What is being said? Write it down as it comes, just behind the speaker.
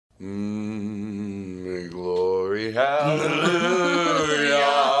Glory, hallelujah.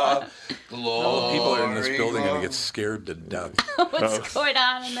 Glory. People are in this building and they get scared to death. What's going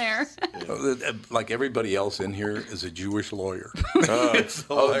on in there? Like everybody else in here is a Jewish lawyer. There's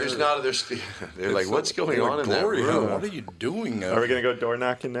not. They're like, what's going on in that Glory, room? what are you doing? Are we going to go door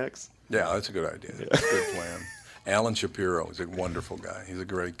knocking next? Yeah, that's a good idea. That's a good plan. Alan Shapiro is a wonderful guy. He's a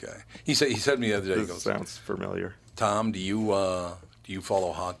great guy. He said to me the other day, he goes, sounds familiar. Tom, do you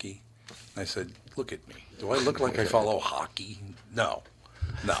follow hockey? I said, look at me. Do I look like I follow hockey? No,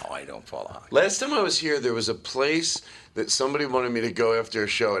 I don't follow hockey. Last time I was here, there was a place that somebody wanted me to go after a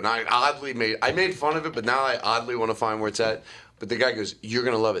show, and I made fun of it, but now I oddly want to find where it's at. But the guy goes, you're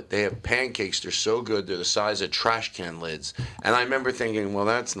going to love it. They have pancakes. They're so good. They're the size of trash can lids. And I remember thinking, well,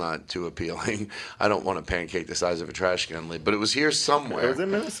 that's not too appealing. I don't want a pancake the size of a trash can lid. But it was here somewhere. Was it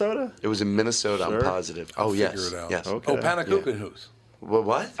Minnesota? It was in Minnesota, sure. I'm positive. Oh, yes. Figure it out. Yes. Okay. Oh, Panakukenhoos. Well,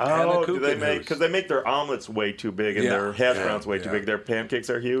 what? Oh, do they make? Because they make their omelets way too big and their hash browns way too big. Their pancakes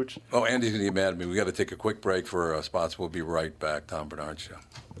are huge. Oh, Andy's going to get mad at me. We got to take a quick break for spots. We'll be right back. Tom Bernard Show.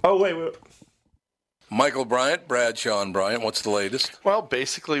 Oh, wait. Michael Bryant, Bradshaw Bryant, what's the latest? Well,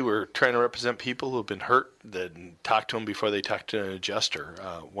 basically, we're trying to represent people who have been hurt, then talk to them before they talk to an adjuster.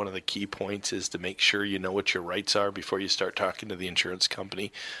 One of the key points is to make sure you know what your rights are before you start talking to the insurance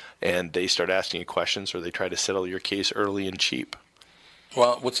company, and they start asking you questions or they try to settle your case early and cheap.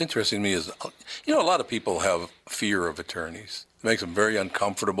 Well, what's interesting to me is, a lot of people have fear of attorneys. It makes them very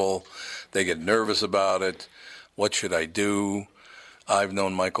uncomfortable. They get nervous about it. What should I do? I've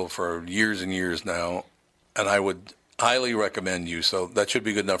known Michael for years and years now, and I would highly recommend you. So that should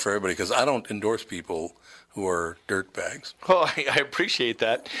be good enough for everybody, because I don't endorse people who are dirtbags. Well, I appreciate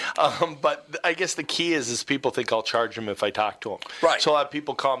that. But I guess the key is people think I'll charge them if I talk to them. Right. So a lot of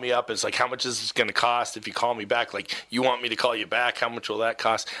people call me up. It's like, how much is this going to cost if you call me back? Like, you want me to call you back? How much will that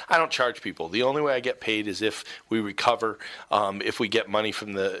cost? I don't charge people. The only way I get paid is if we recover, if we get money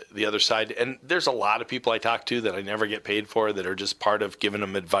from the other side. And there's a lot of people I talk to that I never get paid for that are just part of giving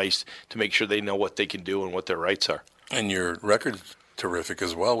them advice to make sure they know what they can do and what their rights are. And your record's terrific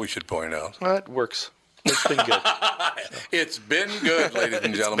as well, we should point out. Well, it works. It's been good. It's been good, ladies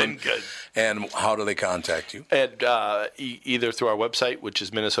and gentlemen. It's been good. And how do they contact you? And either through our website, which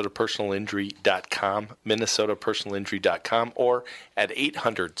is minnesotapersonalinjury.com, minnesotapersonalinjury.com, or at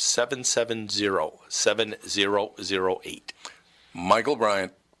 800-770-7008. Michael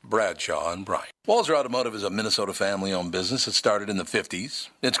Bryant, Bradshaw and Bryant. Walzer Automotive is a Minnesota family-owned business that started in the 50s.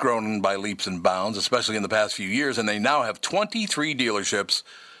 It's grown by leaps and bounds, especially in the past few years, and they now have 23 dealerships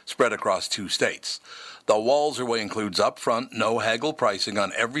spread across 2 states. The Walzer way includes upfront, no haggle pricing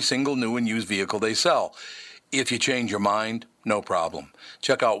on every single new and used vehicle they sell. If you change your mind, no problem.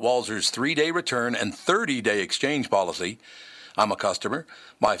 Check out Walzer's 3-day return and 30-day exchange policy. I'm a customer.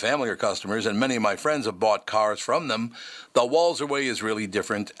 My family are customers, and many of my friends have bought cars from them. The Walzer way is really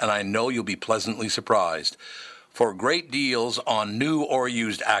different, and I know you'll be pleasantly surprised. For great deals on new or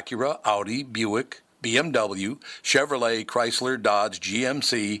used Acura, Audi, Buick, BMW, Chevrolet, Chrysler, Dodge,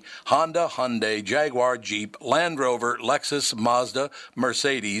 GMC, Honda, Hyundai, Jaguar, Jeep, Land Rover, Lexus, Mazda,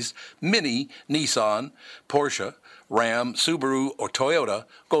 Mercedes, Mini, Nissan, Porsche, Ram, Subaru, or Toyota,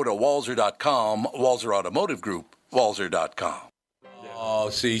 go to Walzer.com, Walzer Automotive Group, Walzer.com. Oh,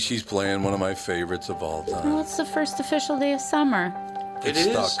 see, she's playing one of my favorites of all time. Well, it's the first official day of summer. It's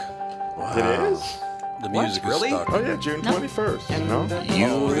stuck. Wow. It is? The music is stuck. Oh, yeah, June 21st. No?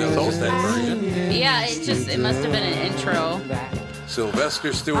 It's that version? Yeah, it must have been an intro.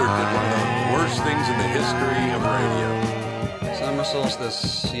 Sylvester Stewart did one of the worst things in the history of radio. Summer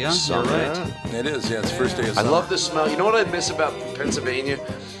solstice, yeah, Summer. you're right. It is, yeah, it's first day of I summer. love the smell. You know what I miss about Pennsylvania?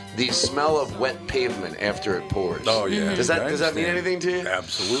 The smell of wet pavement after it pours. Oh, yeah. Does that mean understand. anything to you?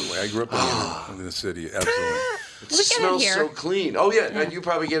 Absolutely. I grew up in the city. Absolutely. It We get it smells here. so clean. Oh, yeah, and you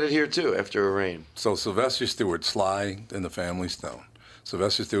probably get it here, too, after a rain. So Sylvester Stewart, Sly and the Family Stone.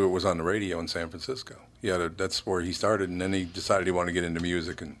 Sylvester Stewart was on the radio in San Francisco. That's where he started, and then he decided he wanted to get into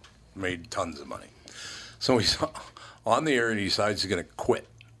music and made tons of money. So he's on the air, and he decides he's going to quit.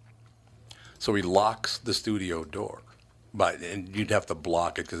 So he locks the studio door. And you'd have to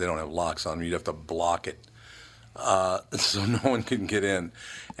block it because they don't have locks on them. You'd have to block it so no one can get in.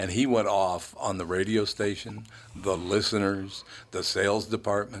 And he went off on the radio station, the listeners, the sales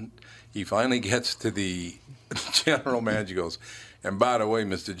department. He finally gets to the general manager. He goes, and by the way,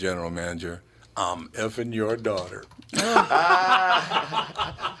 Mr. General Manager, I'm effing your daughter.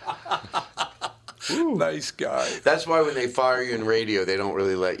 Nice guy. That's why when they fire you in radio, they don't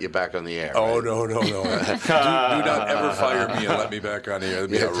really let you back on the air. Oh, right? no. do not ever fire me and let me back on the air.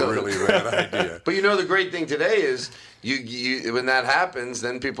 That'd be a really bad idea. But the great thing today is you when that happens,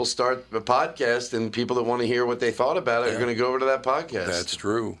 then people start a podcast, and people that want to hear what they thought about it are going to go over to that podcast. That's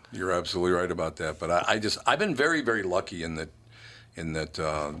true. You're absolutely right about that. But I've been very, very lucky in that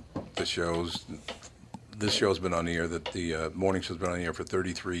the shows. This show's been on the air. That the morning show's been on the air for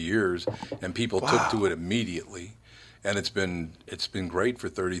 33 years, and people took to it immediately, and it's been great for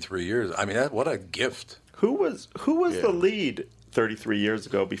 33 years. I mean, what a gift. Who was the lead 33 years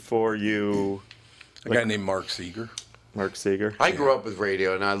ago before you? A guy named Mark Seeger. Mark Seeger. I grew up with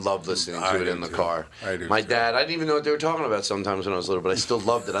radio, and I loved listening to it in the car. I do My too. dad, I didn't even know what they were talking about sometimes when I was little, but I still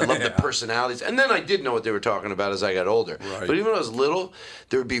loved it. I loved the personalities. And then I did know what they were talking about as I got older. Right. But even when I was little,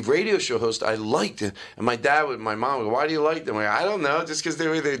 there would be radio show hosts I liked. And my mom would go, why do you like them? I don't know, just because the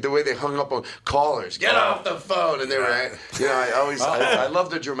way they hung up on callers. Get off the phone. And they were, I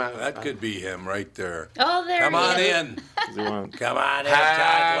loved the dramatic. That could be him right there. Oh, there Come he on is. in. Come on in.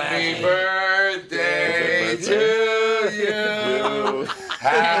 Happy birthday to you.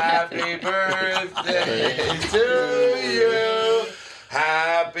 Happy birthday to you.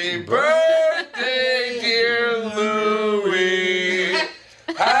 Happy birthday, dear Louie.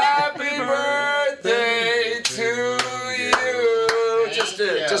 Happy birthday to you.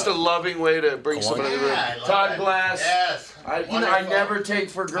 Just a loving way to bring someone in the room. Todd Glass. Yes. I never take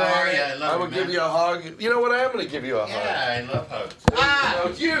for granted. yeah, I love I you, would man. give you a hug. You know what? I am going to give you a hug. Yeah, I love hugs.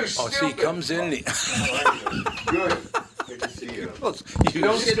 You Oh, stupid. see, he comes in. Good. Good to see you. You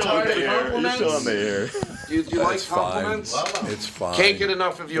don't get tired of You're compliments? still on the air. Do you like It's fine. compliments? It's fine. Can't get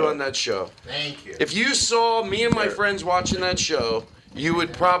enough of you on that show. Thank you. If you saw me and my friends watching that show, you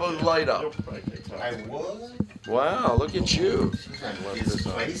would probably light up. I would. Wow, look at you.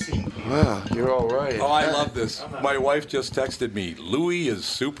 Displacing people. Wow, you're all right. Oh, I love this. My wife just texted me. Louie is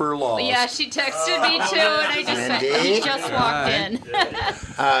super lost. Yeah, she texted me too, and I just said, he just walked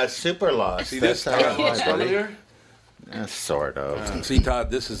in. Super lost. See, this That's how time- I was, buddy. Familiar? Sort of. See, Todd,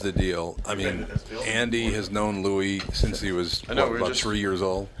 this is the deal. I mean, Andy has known Louie since he was I know, we were about just- 3 years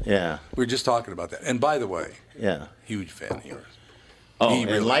old. Yeah. We were just talking about that. And by the way, Yeah. huge fan of yours. Oh, He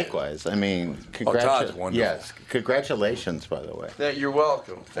and really likewise. I mean, Todd's wonderful. Yes, congratulations, by the way. Yeah, you're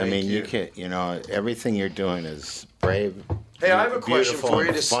welcome. I mean, you. you can, everything you're doing is brave. Hey, I have a question beautiful, for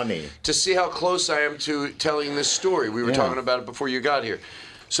you and funny. to see how close I am to telling this story. We were Yeah. talking about it before you got here.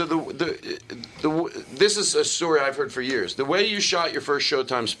 So this is a story I've heard for years. The way you shot your first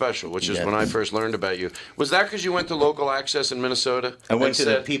Showtime special, which is Yes. when I first learned about you, was that because you went to local access in Minnesota? I went and to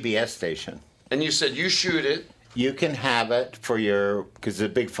said, the PBS station. and you said you shoot it. You can have it for because it's a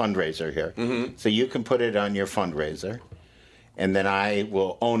big fundraiser here. Mm-hmm. So you can put it on your fundraiser, and then I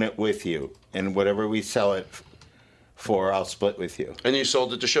will own it with you. And whatever we sell it for, I'll split with you. And you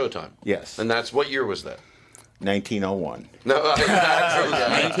sold it to Showtime. Yes. And that's what year was that? 1901. No,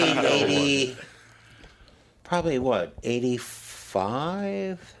 1980. Probably what?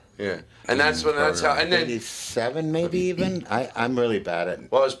 85? Yeah, and that's how. And then 87 maybe even? I'm really bad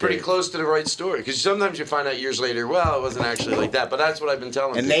at well, it's pretty dates. close to the right story because sometimes you find out years later, well, it wasn't actually like that. But that's what I've been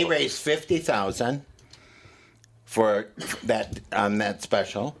telling And people. they raised $50,000 for that on that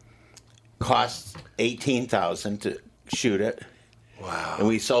special. Cost $18,000 to shoot it. Wow. And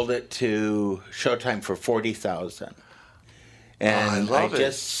we sold it to Showtime for $40,000. And I love it.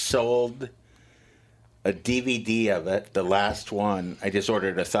 just sold a DVD of it, the last one. I just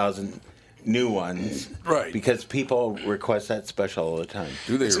ordered 1,000 new ones. Right. Because people request that special all the time.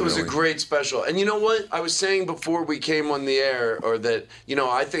 Do they It was a really? great special. And you know what? I was saying before we came on the air, or that,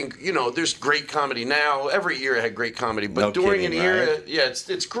 I think, there's great comedy now. Every era had great comedy. But No during kidding, an era, right? yeah,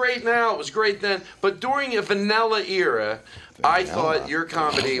 it's great now. It was great then. But during a vanilla era, I thought your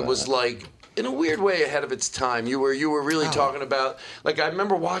comedy was like, in a weird way, ahead of its time. You were really talking about, like, I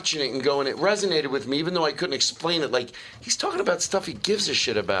remember watching it and going, it resonated with me, even though I couldn't explain it. Like, he's talking about stuff he gives a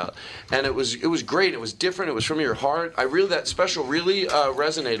shit about, and it was great. It was different. It was from your heart. That special really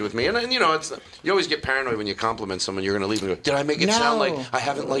resonated with me. And it's you always get paranoid when you compliment someone. You're going to leave and go, did I make it sound like I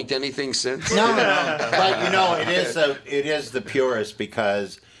haven't liked anything since? No. But it is the purest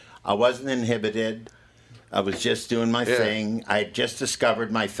because I wasn't inhibited. I was just doing my thing. I had just discovered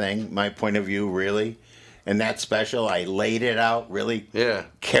my thing, my point of view, really. And that special, I laid it out really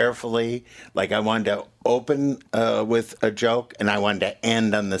carefully. Like I wanted to open with a joke, and I wanted to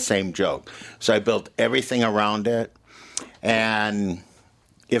end on the same joke. So I built everything around it. And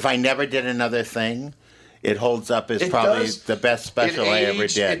if I never did another thing, it holds up as It probably does. the best special I ever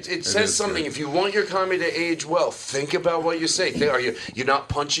did. It says something. If you want your comedy to age well, think about what you say. You're not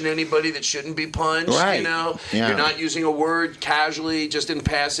punching anybody that shouldn't be punched. Right. You know, Yeah. you're not using a word casually, just in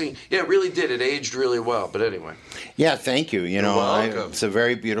passing. Yeah, it really did. It aged really well. But anyway, Yeah, thank you. You know, welcome. it's a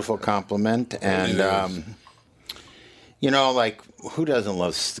very beautiful compliment, and you know, like who doesn't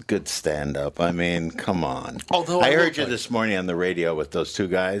love good stand-up? I mean, come on. Although I heard you this morning on the radio with those two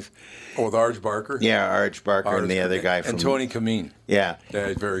guys. Oh, with Arj Barker? Yeah, Arj Barker and the other guy from and Tony Kameen. Yeah, Yeah,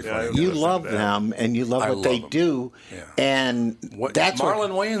 he's very funny. you love them, and you love I what they love 'em. do, Yeah. and that's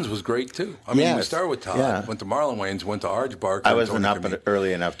Marlon what. Wayans was great too. I mean, we Yes. started with Todd, Yeah. went to Marlon Wayans, went to Arj Barker. I and wasn't Tony up Kameen.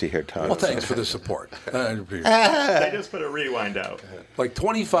 early enough to hear Todd. Well, thanks for the support. I appreciate it. They just put a rewind out. Like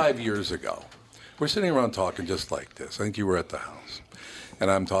 25 years ago, we're sitting around talking just like this. I think you were at the house, and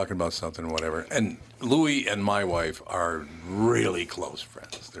I'm talking about something, whatever. And Louie and my wife are really close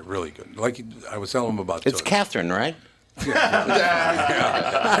friends. They're really good. Like I was telling them about. It's Toots. Catherine, right?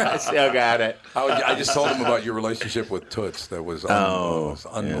 I still got it. I just told him about your relationship with Toots. That was, was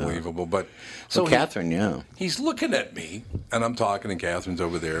unbelievable. But So so Catherine, yeah. he's looking at me, and I'm talking, and Catherine's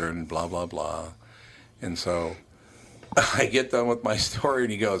over there, and blah blah blah. And so I get done with my story,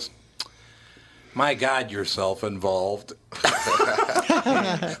 and he goes, "My God, you're self-involved."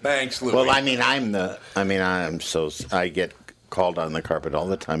 Thanks, Louie. Well, I get called on the carpet all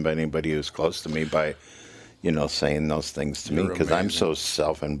the time by anybody who's close to me by, saying those things to me You're because I'm amazing. so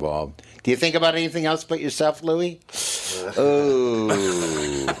self-involved. Do you think about anything else but yourself, Louie?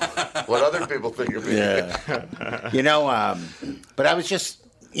 Oh, what other people think of me? yeah. But I was just,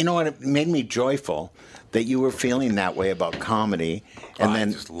 what? It made me joyful that you were feeling that way about comedy, and I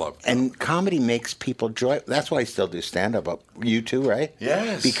then just love it. and comedy makes people joy. That's why I still do stand-up. You too, right?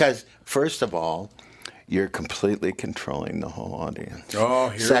 Yes. Because first of all, you're completely controlling the whole audience. Oh,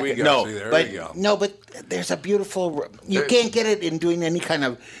 here we go. No, See, there but we go. no, but there's a beautiful. You can't get it in doing any kind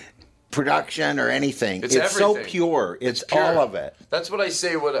of production or anything. It's so everything. pure. It's pure. all of it. That's what I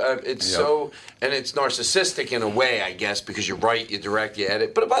say. It's Yep. so, and it's narcissistic in a way, I guess, because you write, you direct, you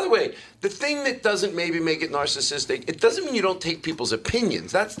edit. But by the way, the thing that doesn't maybe make it narcissistic, it doesn't mean you don't take people's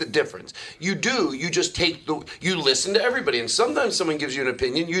opinions. That's the difference. You do. You just you listen to everybody, and sometimes someone gives you an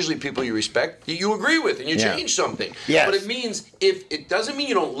opinion. Usually, people you respect, that you agree with, and you Yeah. change something. Yes. But it means it doesn't mean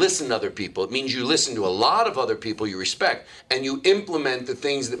you don't listen to other people. It means you listen to a lot of other people you respect, and you implement the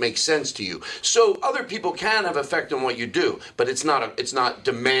things that make sense to you. So other people can have effect on what you do, but it's not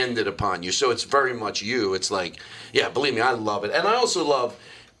demanded upon you. So it's very much you. It's like, yeah, believe me, I love it, and I also love,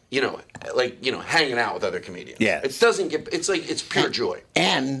 hanging out with other comedians. Yes. It doesn't get. It's like it's pure joy.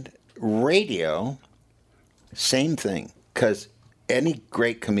 And radio, same thing. Because any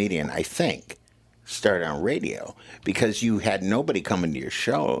great comedian, I think, started on radio because you had nobody coming to your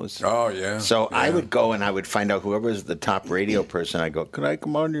shows. Oh, yeah. So I Yeah. would go and I would find out whoever was the top radio person. I go, could I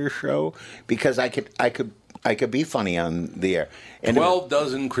come on your show? Because I could be funny on the air. And 12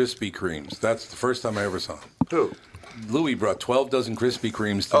 dozen Krispy Kremes. That's the first time I ever saw him. Who? Louie brought 12 dozen Krispy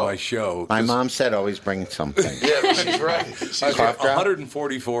Kremes to my show. my mom said always bring something. Yeah, she's right. She's right. Cough drop?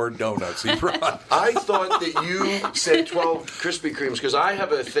 144 donuts he brought. I thought that you said 12 Krispy Kremes because I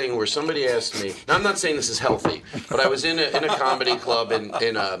have a thing where somebody asked me. Now I'm not saying this is healthy, but I was in a comedy club in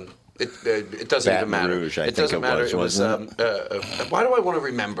it doesn't Baton even matter. Rouge, I it think doesn't it matter. was, It was wasn't why do I want to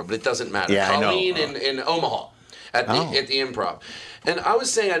remember? But it doesn't matter. Yeah, I know. Colleen in Omaha at the Improv. And I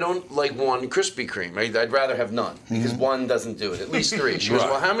was saying I don't like one Krispy Kreme. I'd rather have none because one doesn't do it. At least 3. She goes,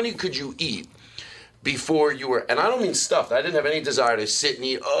 Right. well, how many could you eat before you were? And I don't mean stuffed. I didn't have any desire to sit and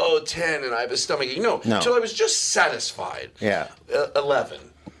eat. 10, and I have a stomach. No. Until I was just satisfied. Yeah. 11.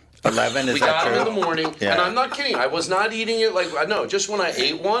 11 is We that got true? them in the morning, Yeah. and I'm not kidding. I was not eating it just when I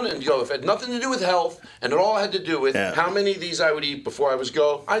ate one, and if it had nothing to do with health, and it all had to do with how many of these I would eat before I was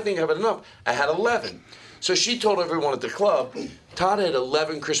go. I think I had enough. I had 11. So she told everyone at the club, Todd had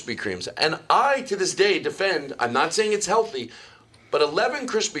 11 Krispy Kremes. And I, to this day, defend, I'm not saying it's healthy, but 11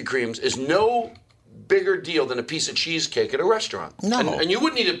 Krispy Kremes is no bigger deal than a piece of cheesecake at a restaurant. No. And you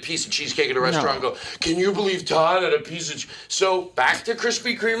wouldn't eat a piece of cheesecake at a restaurant and go, can you believe Todd had a piece of So back to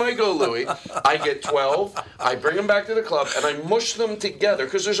Krispy Kreme I go, Louie. I get 12. I bring them back to the club, and I mush them together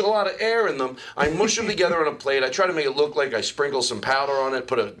because there's a lot of air in them. I mush them together on a plate. I try to make it look like I sprinkle some powder on it,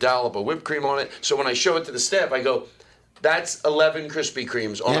 put a dollop of whipped cream on it. So when I show it to the staff, I go, that's 11 Krispy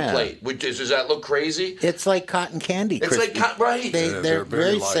Kremes on a plate. Does that look crazy? It's like cotton candy. It's Krispy. like right. They're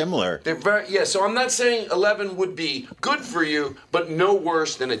very similar. They're very So I'm not saying 11 would be good for you, but no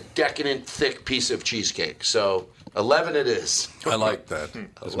worse than a decadent, thick piece of cheesecake. So 11 it is. I like that.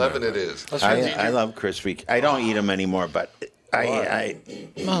 11 it is. I love crispy. I don't eat them anymore, but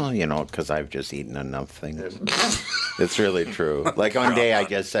Well, because I've just eaten enough things. It's really true. Like one day I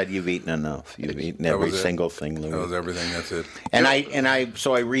just said, "You've eaten enough. You've eaten every single thing, Louie." That was everything. That's it. And I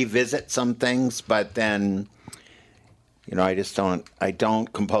revisit some things, but then, I just don't. I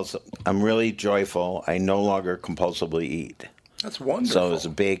don't compulsive. I'm really joyful. I no longer compulsively eat. That's wonderful.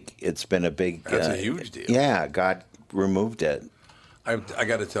 So it's been a big. That's a huge deal. Yeah, God removed it. I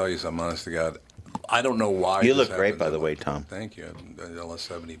got to tell you something, honest to God. I don't know why. You look great, by the way, Tom. Thank you. I lost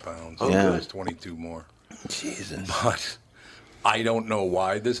 70 pounds. Oh, yeah. 22 more. Jesus. But I don't know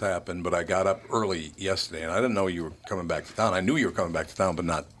why this happened, but I got up early yesterday, and I didn't know you were coming back to town. I knew you were coming back to town, but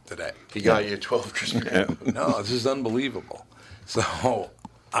not today. He got you 12 Krispy. No, this is unbelievable. So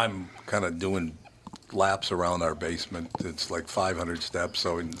I'm kind of doing laps around our basement. It's like 500 steps,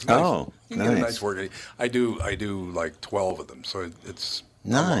 so it's nice. You can get a nice workout. I do like 12 of them, so it's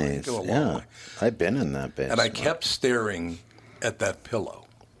nice. Yeah, I've been in that basement. And I kept staring at that pillow.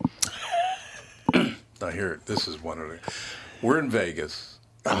 Now here, this is one of the. We're in Vegas.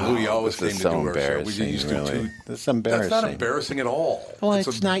 And Louie always came to do our show. We used to do. That's embarrassing. That's not embarrassing at all. Well,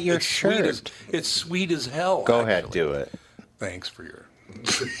 it's not your shirt. It's sweet as hell. Go ahead, do it. Thanks for your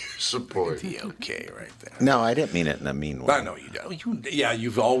support. Okay, right there. No, I didn't mean it in a mean way. I know you don't.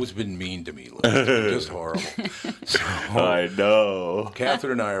 You've always been mean to me, Louie. Just horrible. So, I know.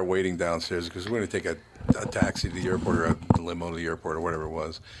 Catherine and I are waiting downstairs because we're going to take a taxi to the airport or a limo to the airport or whatever it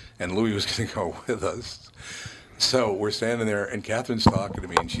was, and Louie was going to go with us. So we're standing there, and Catherine's talking to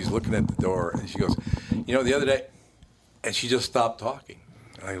me, and she's looking at the door, and she goes, the other day, and she just stopped talking.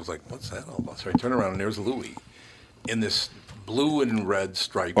 And I was like, what's that all about? So I turn around, and there's Louie in this blue and red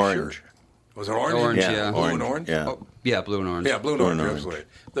striped shirt. Was it orange? Orange, yeah. Blue and orange? Yeah. Oh, yeah, blue and orange. Yeah, blue and orange,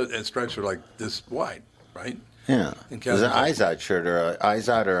 absolutely. And stripes are like this wide, right? Yeah. Is it an Izod shirt or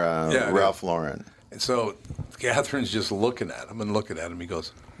a Ralph Lauren? And so Catherine's just looking at him and looking at him. He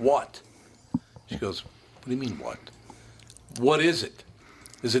goes, what? She goes, what do you mean what? What is it?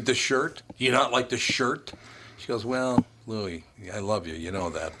 Is it the shirt? Do you not like the shirt? She goes, well, Louie, I love you. You know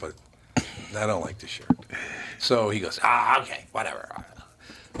that, but I don't like the shirt. So he goes, okay, whatever.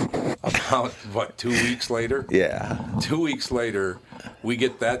 About 2 weeks later? Yeah. 2 weeks later, we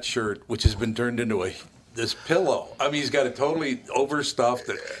get that shirt, which has been turned into this pillow. I mean, he's got it totally overstuffed.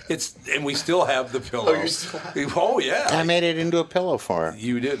 And we still have the pillow. Oh, yeah. I made it into a pillow for her.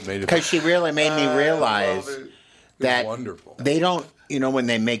 You did, made it. Because she really made me realize that wonderful. They don't, when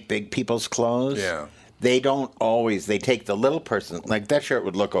they make big people's clothes, they don't always, they take the little person, like that shirt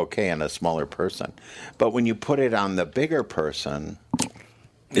would look okay on a smaller person. But when you put it on the bigger person,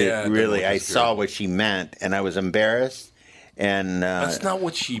 I saw what she meant, and I was embarrassed. And that's not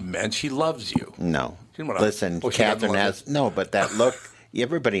what she meant. She loves you. No. Listen, Catherine has but that look.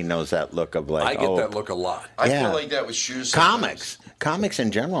 Everybody knows that look of like. I get that look a lot. I feel like that with shoes. Comics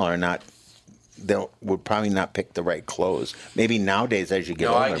in general are not. They would probably not pick the right clothes. Maybe nowadays, as you get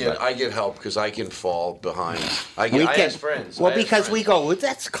older. I get help because I can fall behind. I ask friends. Well, because we go,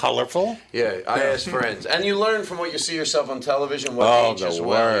 that's colorful. Yeah, I ask friends, and you learn from what you see yourself on television. What ages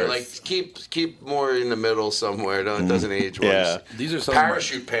well? You're like keep more in the middle somewhere. It doesn't age well. Yeah. These are some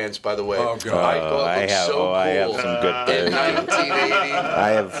parachute pants, by the way. Oh God! I have some good pairs. In 1980, I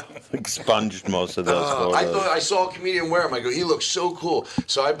have expunged most of those photos. I saw a comedian wear them. I go, he looks so cool.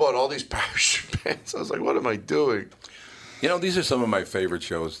 So I bought all these parachute pants. I was like, what am I doing? These are some of my favorite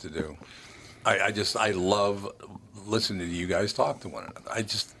shows to do. I love listening to you guys talk to one another.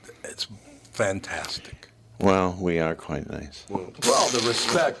 It's fantastic. Well, we are quite nice. Well, the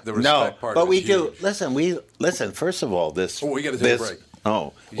respect part. But we huge. do. Listen. First of all, this. Oh, we got to take a break.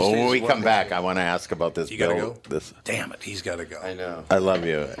 Oh, well, when we come back, I want to ask about this. You got to go? Damn it, he's got to go. I know. I love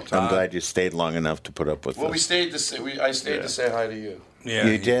you. I'm glad you stayed long enough to put up with this. Well, I stayed to say hi to you. Yeah,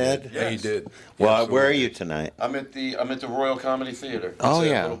 you did? Yeah, he did. Well, where are you tonight? I'm at the Royal Comedy Theater. It's a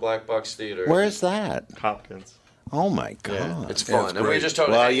little black box theater. Where is that? Hopkins. Oh my God! Yeah, it's fun. And we we're just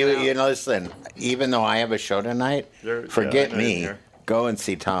talking. Well, listen. Even though I have a show tonight, forget me. Go and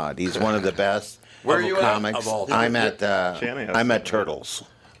see Todd. He's one of the best. Where are you comics. I'm at Turtles.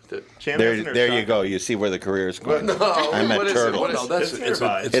 There you go. You see where the career is going. I'm at Turtles.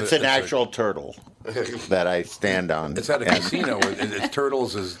 It's an actual turtle that I stand on. It's at a casino. It's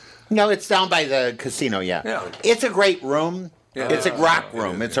Turtles is. No, it's down by the casino. Yeah. It's a great room. Yeah. It's a rock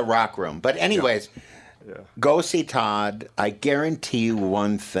room. It's a rock room. But anyways, go see Todd. I guarantee you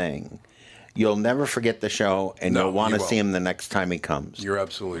one thing. You'll never forget the show, and you'll want to see him the next time he comes. You're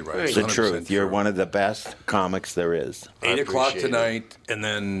absolutely right. It's the truth. You're one of the best comics there is. 8 o'clock tonight, and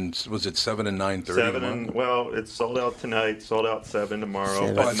then was it 7 and 9:30? 7 and it's sold out tonight. Sold out 7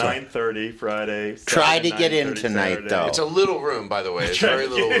 tomorrow, but 9:30 Friday. Try to get in tonight, though. It's a little room, by the way. It's very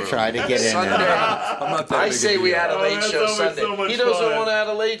little room. Try to get in. Sunday. I'm not that I big say a we deal. had a late show that's Sunday. so much He doesn't fun. want to add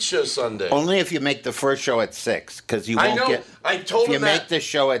a late show Sunday. Only if you make the first show at 6, because you I won't know. get. I told If you him make that. the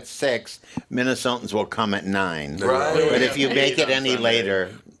show at 6, Minnesotans will come at 9. Right. But if you make it on any Sunday. later,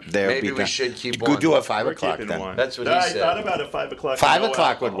 they'll Maybe be we done. should keep Go one. do a 5 We're o'clock keeping then. one. That's what he I said. thought about a 5 o'clock. 5 no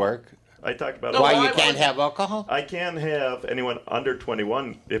o'clock would alcohol. work. I talked about No, Why why you can't would- have alcohol? I can have anyone under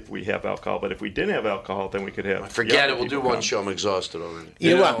 21 if we have alcohol, but if we didn't have alcohol, then we could have. Forget younger it. We'll do people one come. show. I'm exhausted already.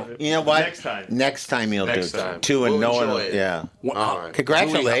 You know what? Next time. Next time you'll Next do time. 2 and We'll no one. enjoy it. Yeah. All right.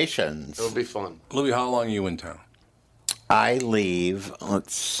 Congratulations. It'll be fun. Louie, how long are you in town? I leave.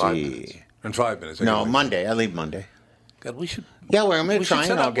 Let's 5 see. minutes. In 5 minutes. No, Monday. I leave Monday. God, we should. Yeah, we're going to We try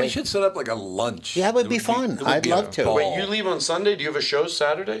should, and set I'll up, we get. should set up like a lunch. Yeah, it would be fun. it would I'd be love a to. ball. Wait, you leave on Sunday? Do you have a show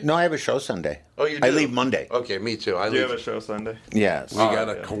Saturday? No, I have a show Sunday. Oh, you do? I leave Monday. Okay, me too. I Do you leave. have a show Sunday? Yes. We got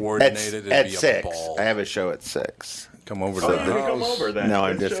to coordinate it. It'd At be a 6. ball. I have a show at 6. Come over Oh, to you the can house. come over then. No,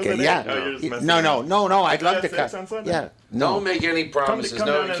 I'm This just show's kidding. at Yeah. 8. Oh, you're just messing No. around. I'd love to 6 come. on Sunday? Yeah. Don't make any promises. come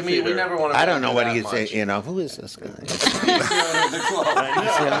No, down come to here. We theater. never want to. I don't know what that he's much. saying. You know, who is this guy? I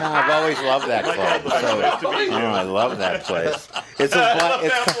know. No, I've always loved that club. I love that place.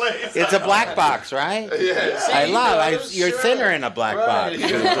 It's a black box, right? Yeah, see, I love. knows, You're sure. thinner in a black Right. box.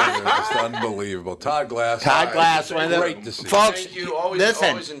 It's unbelievable. Todd Glass. Todd Glass, one of the Great to see. folks. Thank you. Always, Listen,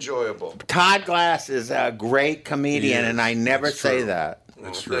 always enjoyable. Todd Glass is a great comedian, He is. and I never It's say true. that. It's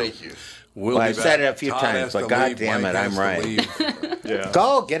Well, true. thank you. We'll Well, be I've said back. it a few Todd times, has but to God leave, damn Mike it, I'm has to right. leave. Yeah.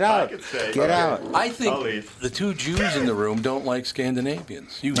 Go, get out, could stay. get Okay. out. I think I'll leave. the two Jews in the room don't like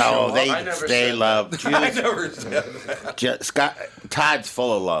Scandinavians. You show No, up. I never they said love I Jews. never said that. Scott, Todd's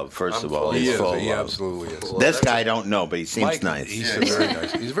full of love. First of all, He he's is. full of He love. absolutely is. This guy I don't know, but he seems Mike, nice. He's very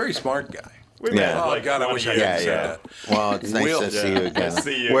nice. He's a very smart guy. We Yeah. met Oh, like God, I 20 wish I years hadn't Yeah, said yeah. that. Well, it's nice Will. to see you again. I'll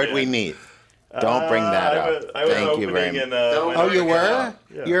see you Where'd again. we meet? Don't bring that up. I was Thank you very opening much. in. Oh, you were?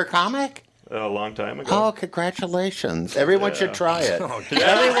 Yeah. You're a comic? A long time ago. Oh, congratulations. Everyone should try it. Oh,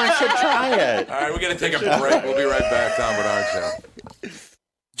 Everyone should try it. All right, we're going to take a break. We'll be right back. Tom Bernard Show.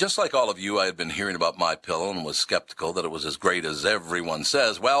 Just like all of you, I had been hearing about MyPillow and was skeptical that it was as great as everyone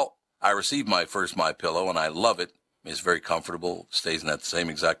says. Well, I received my first MyPillow, and I love it. It's very comfortable, stays in that same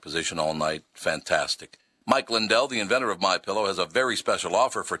exact position all night. Fantastic. Mike Lindell, the inventor of MyPillow, has a very special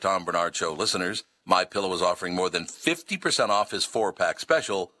offer for Tom Bernard Show listeners. MyPillow is offering more than 50% off his 4-pack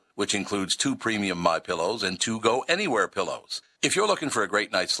special, which includes 2 premium MyPillows and 2 Go Anywhere pillows. If you're looking for a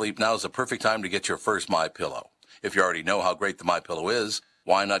great night's sleep, now's the perfect time to get your first MyPillow. If you already know how great the MyPillow is,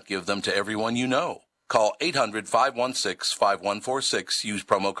 why not give them to everyone you know? Call 800-516-5146, use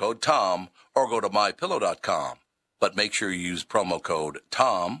promo code TOM, or go to MyPillow.com. But make sure you use promo code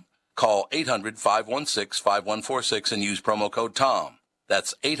TOM. Call 800-516-5146 and use promo code TOM.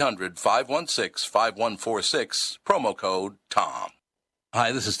 That's 800-516-5146, promo code TOM.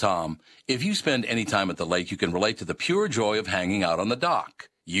 Hi, this is Tom. If you spend any time at the lake, you can relate to the pure joy of hanging out on the dock.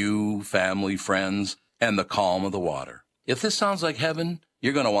 You, family, friends, and the calm of the water. If this sounds like heaven,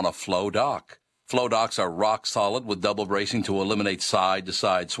 you're going to want a Flow Dock. Flow Docks are rock solid with double bracing to eliminate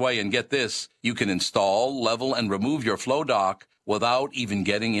side-to-side sway. And get this, you can install, level, and remove your Flow Dock without even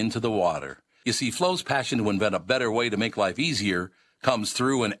getting into the water. You see, Flow's passion to invent a better way to make life easier comes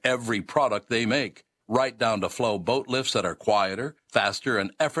through in every product they make, right down to Flow boat lifts that are quieter, faster,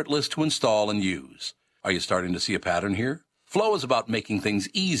 and effortless to install and use. Are you starting to see a pattern here? Flow is about making things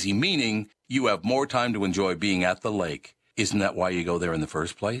easy, meaning you have more time to enjoy being at the lake. Isn't that why you go there in the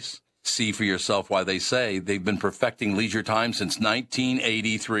first place? See for yourself why they say they've been perfecting leisure time since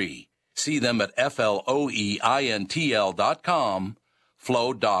 1983. See them at FLOEINTL.com.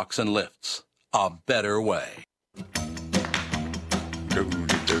 Flow Docks and Lifts. A better way.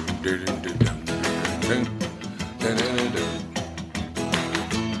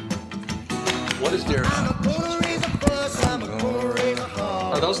 What is there?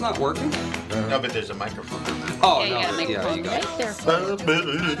 Are those not working? No, but there's a microphone on that. Oh, Yeah, you gotta no. make a Yeah, phone you got right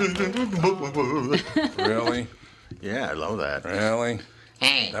there. Really? Yeah, I love that. Really?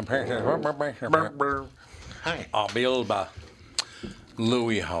 Hey. Hi. Oh, Bilba.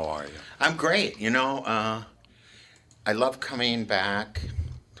 Louie, how are you? I'm great. You know, I love coming back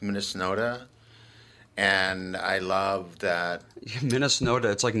to Minnesota, and I love that. Minnesota,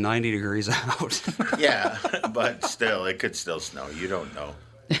 it's like 90 degrees out. Yeah, but still, it could still snow. You don't know.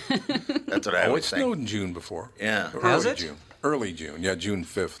 That's what I Oh, would it say. snowed in June before. Yeah. Early Has it? June. Early June, yeah, June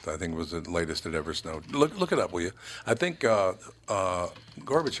 5th, I think was the latest it ever snowed. Look it up, will you? I think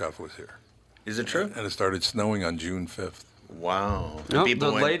Gorbachev was here. Is it true? And it started snowing on June 5th. Wow. No,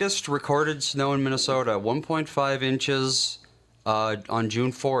 the latest recorded snow in Minnesota, 1.5 inches on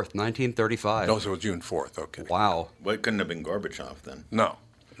June 4th, 1935. No, so it was June 4th, okay. Wow. Well, it couldn't have been Gorbachev then. No,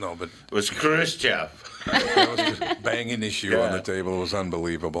 but... It was Khrushchev. That was just banging his shoe on the table. It was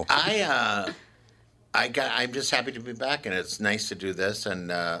unbelievable. I'm just happy to be back, and it's nice to do this,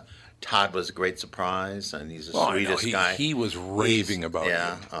 and Todd was a great surprise, and he's the sweetest guy. He was raving about it.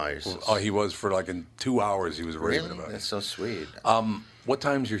 Yeah. He was for like in 2 hours. He was raving about it. That's so sweet. What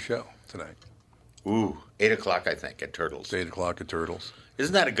time's your show tonight? 8 o'clock, I think, at Turtles. It's 8 o'clock at Turtles.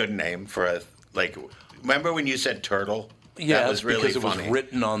 Isn't that a good name for a Remember when you said turtle? Yeah, that was really because funny. it was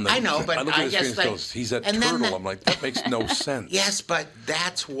written on the. I know, but I look at his guess screen and goes, he's a turtle. I'm like, that makes no sense. Yes, but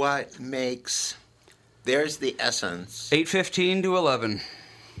that's what makes. There's the essence. 8:15 to 11.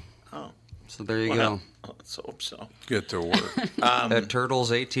 Oh. So there you go. Let's hope so. Get to work. At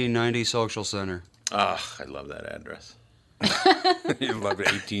Turtles 1890 Social Center. I love that address. You love it,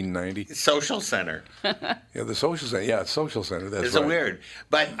 1890. Social Center. Yeah, the Social Center. Yeah, Social Center. That's It's right. weird.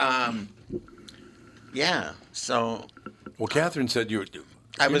 But, yeah, so. Well, Catherine said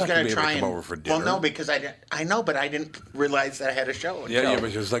I was going to try come over for dinner. Well, no, because I know, but I didn't realize that I had a show. Yeah,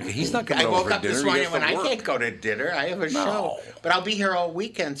 but she was like, he's not coming I over woke for up dinner. this morning when I can't go to dinner. I have a show. But I'll be here all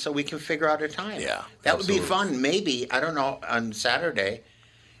weekend so we can figure out a time. Yeah. That would be fun. Maybe, I don't know, on Saturday,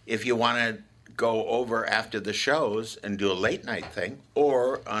 if you want to go over after the shows and do a late night thing,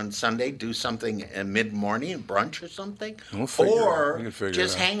 or on Sunday do something mid-morning, brunch or something, or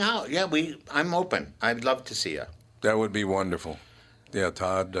just hang out. Yeah, I'm open. I'd love to see you. That would be wonderful. Yeah,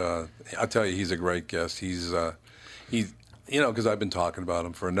 Todd, I'll tell you, he's a great guest. He's because I've been talking about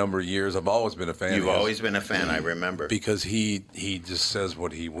him for a number of years. I've always been a fan. You've always been a fan, I remember. Because he just says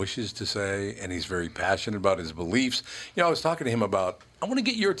what he wishes to say, and he's very passionate about his beliefs. I was talking to him about, I want to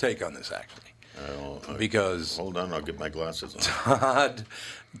get your take on this, actually. Because hold on, I'll get my glasses on.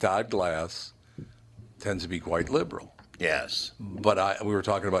 Todd Glass tends to be quite liberal. Yes. But we were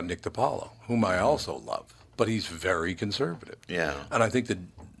talking about Nick DiPaolo, whom I also love. But he's very conservative. Yeah. And I think that,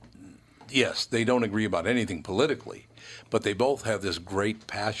 yes, they don't agree about anything politically, but they both have this great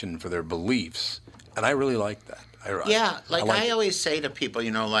passion for their beliefs. And I really like that. I always say to people,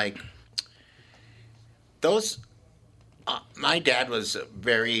 those, my dad was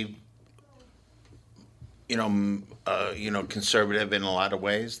very, conservative in a lot of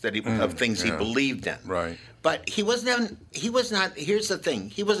ways of things he believed in. Right. But he was not, here's the thing,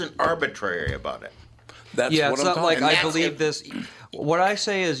 he wasn't arbitrary about it. That's yeah, what it's I'm not like talking I believe this. What I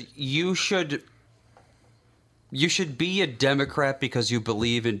say is you should be a Democrat because you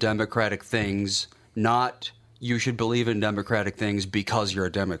believe in democratic things, not you should believe in democratic things because you're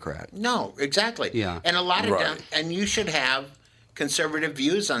a Democrat. No, exactly. Yeah. And a lot of and you should have conservative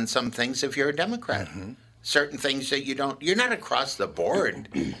views on some things if you're a Democrat. Mm-hmm. Certain things that you're not across the board.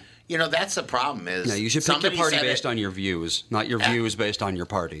 That's the problem is... No, you should pick your party based on your views, not your views based on your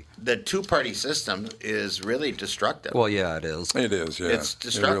party. The two-party system is really destructive. Well, yeah, it is. It is, yeah. It's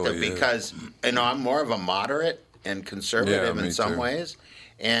destructive because, I'm more of a moderate and conservative in some ways,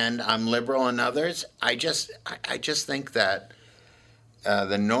 and I'm liberal in others. I just think that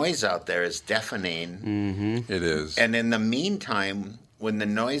the noise out there is deafening. Mm-hmm. It is. And in the meantime, when the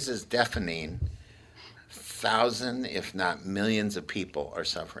noise is deafening, thousands, if not millions of people are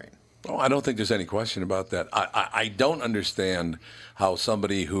suffering. Oh, I don't think there's any question about that. I don't understand how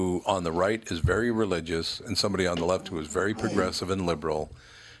somebody who on the right is very religious and somebody on the left who is very progressive and liberal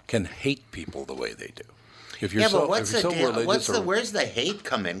can hate people the way they do. If you're but what's the deal? Religious where's the hate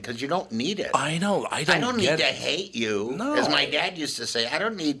come in? Because you don't need it. I know. I don't need to hate you. No. As my dad used to say, I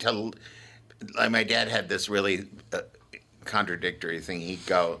don't need to. Like my dad had this really contradictory thing. He'd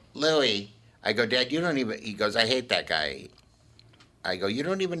go, Louie. I go, Dad, you don't even. He goes, I hate that guy. I go, you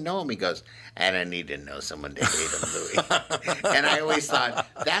don't even know him. He goes, I don't need to know someone to hate him, Louie. And I always thought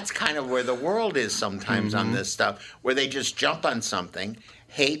that's kind of where the world is sometimes on this stuff, where they just jump on something,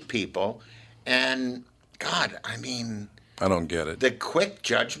 hate people, and God, I don't get it. The quick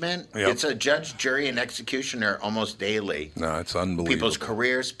judgment. Yep. It's a judge, jury, and executioner almost daily. No, it's unbelievable. People's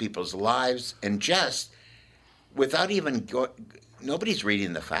careers, people's lives, and just without even nobody's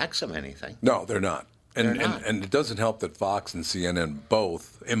reading the facts of anything. No, they're not. And it doesn't help that Fox and CNN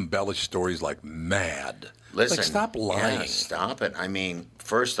both embellish stories like mad. Listen, stop lying. Yeah, stop it.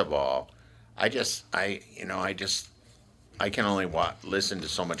 First of all, I can only listen to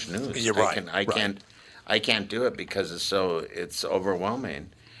so much news. You're right. I can't do it because it's overwhelming,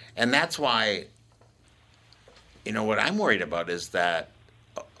 and that's why what I'm worried about is that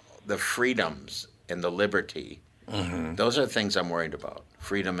the freedoms and the liberty, those are things I'm worried about.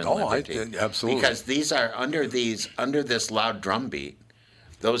 Freedom and liberty. Absolutely. Because these are under this loud drumbeat,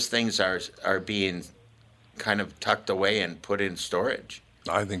 those things are being kind of tucked away and put in storage.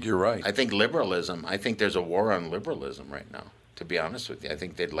 I think you're right. I think I think there's a war on liberalism right now, to be honest with you. I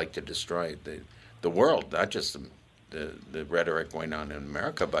think they'd like to destroy the world, not just the rhetoric going on in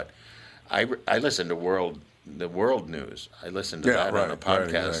America, but I listen to the world news. I listen to that on a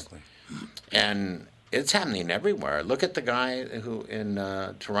podcast. Right, exactly. And it's happening everywhere. Look at the guy who in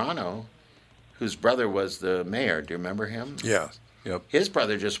Toronto, whose brother was the mayor. Do you remember him? Yeah. Yep. His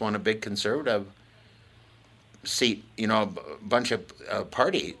brother just won a big conservative seat. A bunch of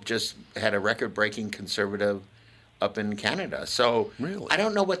party just had a record-breaking conservative up in Canada. So really? I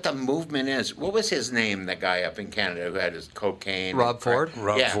don't know what the movement is. What was his name, the guy up in Canada who had his cocaine? Rob Ford?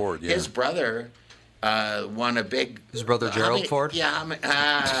 Rob Ford, yeah. His brother won a big... His brother Gerald Ford? Yeah.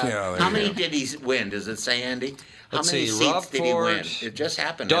 How many did he win? Does it say, Andy? How many seats Rob did he win? It just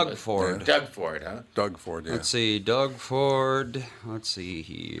happened. Doug Ford. Doug Ford, huh? Doug Ford, yeah. Let's see, Doug Ford. Let's see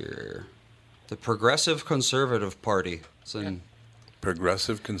here. The Progressive Conservative Party. It's an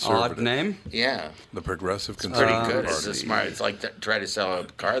Progressive Conservative. odd name. Yeah. The Progressive Pretty Conservative good. Party. It's smart. It's like try to sell a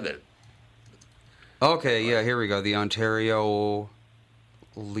car that... Okay, yeah, here we go. The Ontario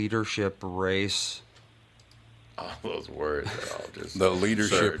leadership race. All those words are all just... The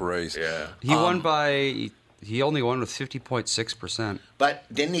leadership absurd. race. Yeah. He only won with 50.6%.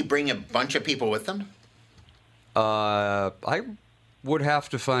 But didn't he bring a bunch of people with him? I would have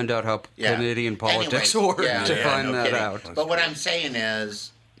to find out how Canadian politics work to find that out. But what I'm saying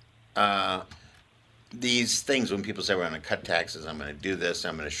is, these things, when people say we're going to cut taxes, I'm going to do this,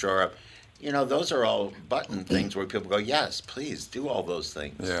 I'm going to shore up, those are all button things where people go, yes, please do all those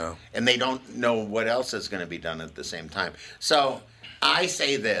things. Yeah. And they don't know what else is going to be done at the same time. So I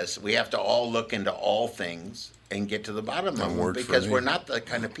say this, we have to all look into all things and get to the bottom of them, because we're not the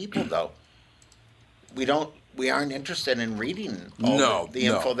kind of people, though. We aren't interested in reading all the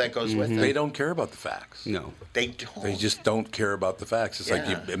info that goes with it. They don't care about the facts. No. They don't. They just don't care about the facts. It's like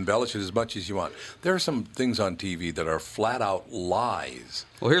you embellish it as much as you want. There are some things on TV that are flat out lies.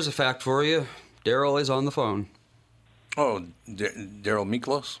 Well, here's a fact for you. Darrell is on the phone. Oh, Darrell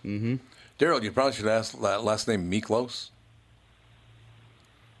Miklos? Mm-hmm. Darrell, you pronounce your last name Miklos?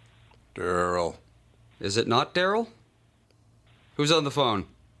 Darrell. Is it not Darrell? Who's on the phone?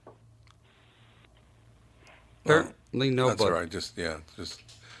 Apparently nobody. That's all right. Just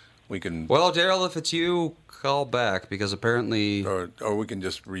we can. Well, Darrell, if it's you, call back, because apparently or we can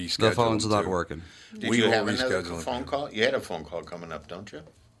just reschedule. the phone's not working. Did you have another phone call? You had a phone call coming up, don't you?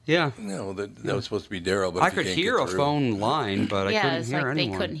 Yeah. No, that was supposed to be Darrell, but I could hear a phone line, but I couldn't hear anyone.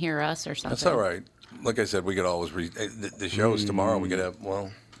 They couldn't hear us or something. That's all right. Like I said, we could always the show's tomorrow. We could have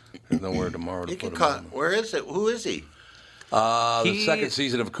there's nowhere tomorrow to put him on. Where is it? Who is he? The second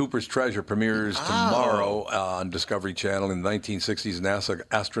season of Cooper's Treasure premieres tomorrow on Discovery Channel. In the 1960s, NASA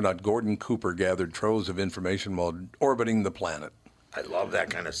astronaut Gordon Cooper gathered troves of information while orbiting the planet. I love that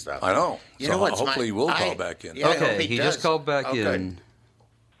kind of stuff. I know. Hopefully we'll call back in. Yeah, okay, he just called back in.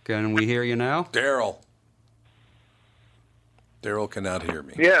 Can we hear you now? Darrell. Darrell cannot hear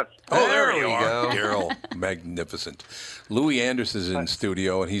me. Yes. Oh, there you are. Darrell, magnificent. Louie Anderson is in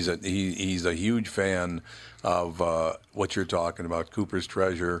studio, and he's a huge fan of what you're talking about. Cooper's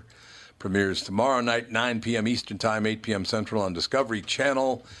Treasure premieres tomorrow night, 9 p.m. Eastern Time, 8 p.m. Central on Discovery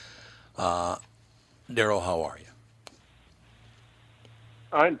Channel. Darrell, how are you?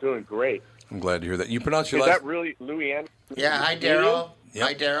 I'm doing great. I'm glad to hear that. You pronounce your Is last... that really Louie Anderson? Yeah, hi, Darrell. Yep.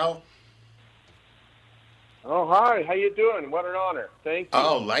 Hi, Darrell. Oh, hi. How you doing? What an honor. Thank you.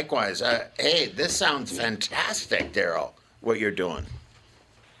 Oh, likewise. Hey, this sounds fantastic, Darrell, what you're doing.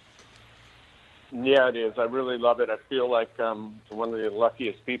 Yeah, it is. I really love it. I feel like I'm one of the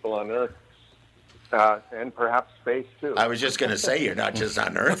luckiest people on Earth, and perhaps space, too. I was just going to say, you're not just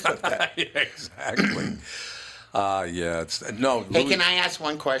on Earth with that. Yeah, exactly. No. Hey, can I ask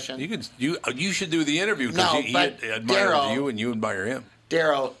one question? You should do the interview because he admires you and you admire him.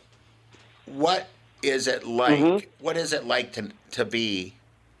 Darrell, what is it like? Mm-hmm. What is it like to be?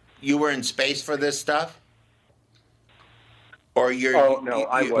 You were in space for this stuff, or you're? Oh no,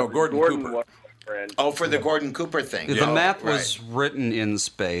 I wasn't. No, Gordon Cooper. Was my friend. Oh, for the Gordon Cooper thing. The map was written in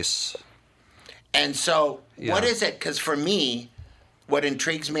space. And so, what is it? Because for me, what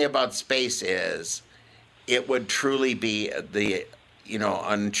intrigues me about space is it would truly be the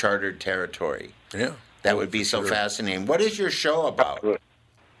uncharted territory. Yeah, that would be so fascinating. What is your show about?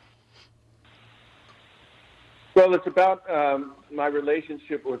 Well, Well, it's about my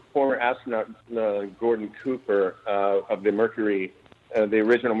relationship with former astronaut Gordon Cooper of the Mercury, the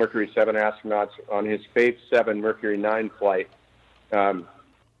original Mercury 7 astronauts on his Faith 7 Mercury 9 flight.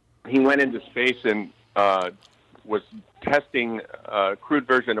 He went into space and was testing a crude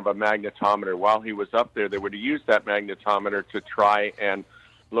version of a magnetometer. While he was up there, they were to use that magnetometer to try and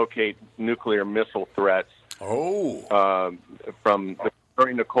locate nuclear missile threats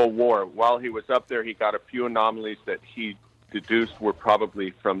during the Cold War. While he was up there, he got a few anomalies that he deduced were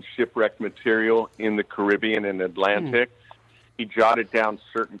probably from shipwreck material in the Caribbean and Atlantic. He jotted down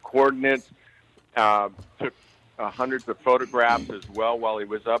certain coordinates, took hundreds of photographs as well while he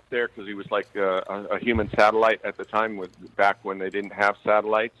was up there, because he was like a human satellite at the time, back when they didn't have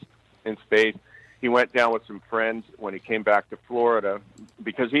satellites in space. He went down with some friends when he came back to Florida,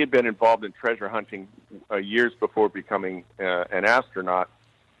 because he had been involved in treasure hunting years before becoming an astronaut.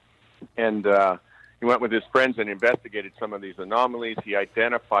 And he went with his friends and investigated some of these anomalies. He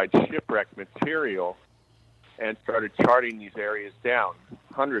identified shipwreck material and started charting these areas down,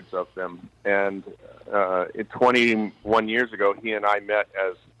 hundreds of them. And 21 years ago, he and I met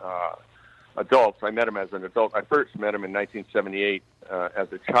as adults. I met him as an adult. I first met him in 1978 as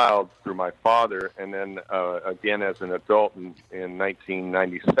a child through my father, and then again as an adult in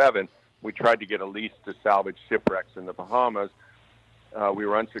 1997. We tried to get a lease to salvage shipwrecks in the Bahamas. We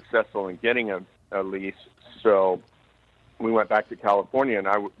were unsuccessful in getting a lease, so we went back to California,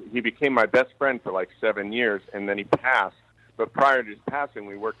 and he became my best friend for like 7 years, and then he passed. But prior to his passing,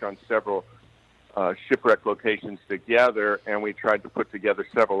 we worked on several shipwreck locations together, and we tried to put together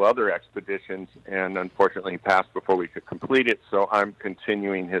several other expeditions, and unfortunately he passed before we could complete it, so I'm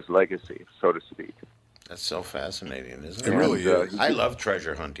continuing his legacy, so to speak. That's so fascinating, isn't it? It really is. I love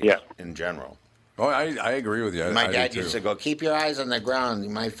treasure hunting in general. Oh, I agree with you. My dad used to go, keep your eyes on the ground, you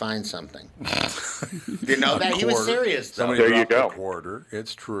might find something. You know that? He was serious, though. Somebody dropped a quarter.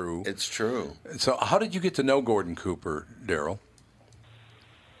 It's true. It's true. So how did you get to know Gordon Cooper, Darrell?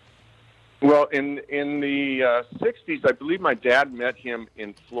 Well, in the 60s, I believe my dad met him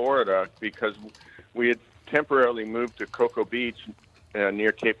in Florida, because we had temporarily moved to Cocoa Beach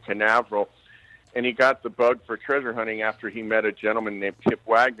near Cape Canaveral, and he got the bug for treasure hunting after he met a gentleman named Kip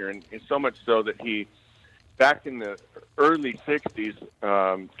Wagner, and so much so that back in the early 60s,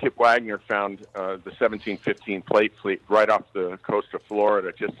 Kip Wagner found the 1715 plate fleet right off the coast of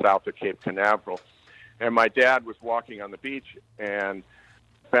Florida, just south of Cape Canaveral. And my dad was walking on the beach and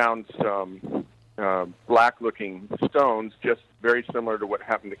found some black-looking stones, just very similar to what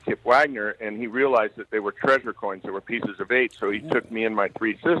happened to Kip Wagner, and he realized that they were treasure coins. They were pieces of 8, so he took me and my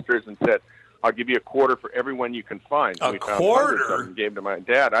 3 sisters and said, I'll give you a quarter for every one you can find. A quarter? And gave to my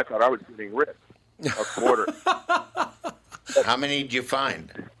dad. I thought I was getting rich. A quarter. How many did you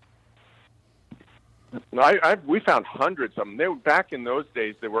find? We found hundreds of them. They were, back in those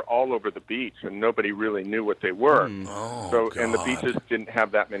days, they were all over the beach, and nobody really knew what they were. And the beaches didn't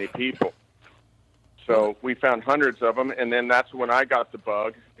have that many people. So we found hundreds of them, and then that's when I got the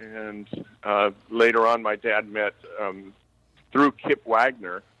bug. And later on, my dad met, through Kip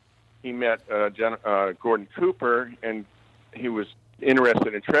Wagner, he met Gordon Cooper, and he was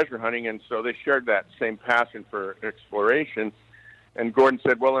interested in treasure hunting, and so they shared that same passion for exploration. And Gordon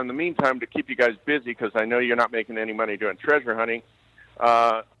said, well, in the meantime, to keep you guys busy, because I know you're not making any money doing treasure hunting,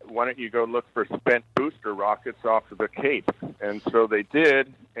 why don't you go look for spent booster rockets off of the Cape? And so they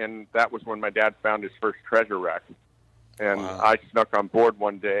did, and that was when my dad found his first treasure wreck. And I snuck on board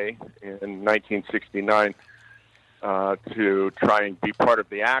one day in 1969 to try and be part of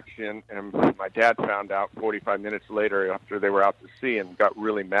the action, and my dad found out 45 minutes later after they were out to sea and got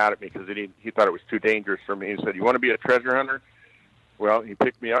really mad at me because he thought it was too dangerous for me. He said, you want to be a treasure hunter? Well, he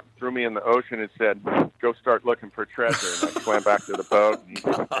picked me up, threw me in the ocean, and said, go start looking for treasure. And I swam back to the boat,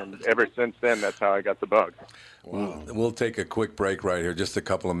 and ever since then, that's how I got the bug. Wow. We'll take a quick break right here, just a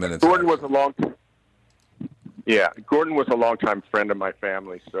couple of minutes. Gordon was a long-time friend of my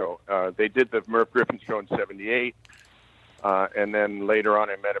family. So they did the Merv Griffin show in '78. And then later on,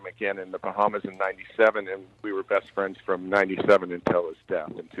 I met him again in the Bahamas in '97, and we were best friends from '97 until his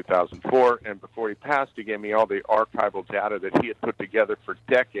death in 2004. And before he passed, he gave me all the archival data that he had put together for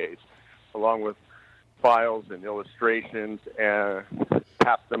decades, along with files and illustrations, and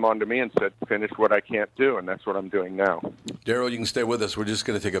passed them on to me and said, finish what I can't do, and that's what I'm doing now. Darrell, you can stay with us. We're just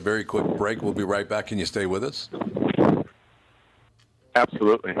going to take a very quick break. We'll be right back. Can you stay with us?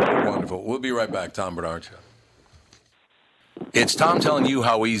 Absolutely. Wonderful. We'll be right back. Tom Bernard Show. It's Tom telling you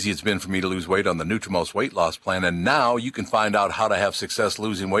how easy it's been for me to lose weight on the Nutrimost weight loss plan, and now you can find out how to have success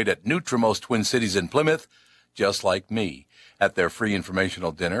losing weight at Nutrimost Twin Cities in Plymouth, just like me. at their free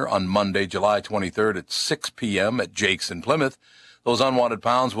informational dinner on Monday, July 23rd at 6 p.m. at Jake's in Plymouth. Those unwanted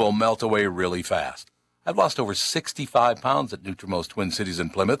pounds will melt away really fast. I've lost over 65 pounds at Nutrimost Twin Cities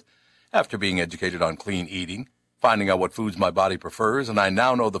in Plymouth after being educated on clean eating, finding out what foods my body prefers, and I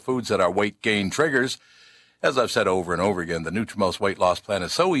now know the foods that are weight gain triggers. As I've said over and over again, the Nutrimost weight loss plan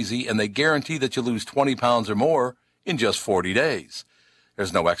is so easy, and they guarantee that you lose 20 pounds or more in just 40 days.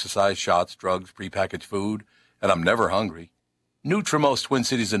 There's no exercise, shots, drugs, prepackaged food, and I'm never hungry. Nutrimost Twin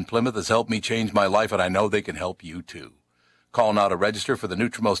Cities in Plymouth has helped me change my life, and I know they can help you too. Call now to register for the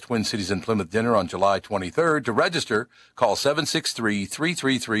Nutrimost Twin Cities in Plymouth dinner on July 23rd. To register, call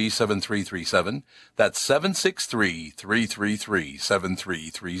 763-333-7337. That's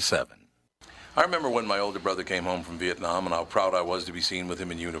 763-333-7337. I remember when my older brother came home from Vietnam and how proud I was to be seen with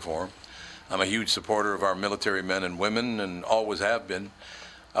him in uniform. I'm a huge supporter of our military men and women and always have been.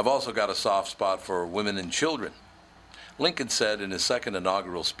 I've also got a soft spot for women and children. Lincoln said in his second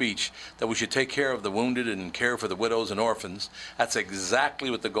inaugural speech that we should take care of the wounded and care for the widows and orphans. That's exactly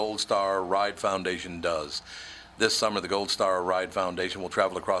what the Gold Star Ride Foundation does. This summer, the Gold Star Ride Foundation will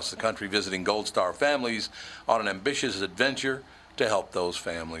travel across the country visiting Gold Star families on an ambitious adventure to help those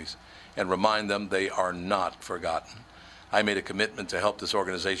families and remind them they are not forgotten. I made a commitment to help this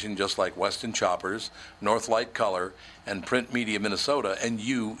organization just like Weston Choppers, Northlight Color, and Print Media Minnesota, and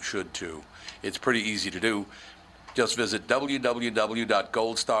you should too. It's pretty easy to do. Just visit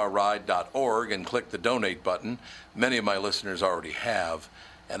www.goldstarride.org and click the donate button. Many of my listeners already have,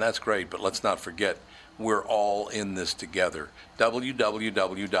 and that's great, but let's not forget, we're all in this together.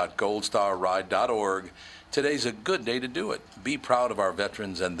 www.goldstarride.org. Today's a good day to do it. Be proud of our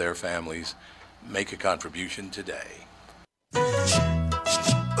veterans and their families. Make a contribution today.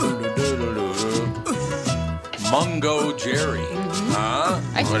 Mungo Jerry. Huh?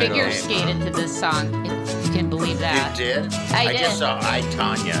 I figure skated to this song. If you can believe that. You did? I did. just saw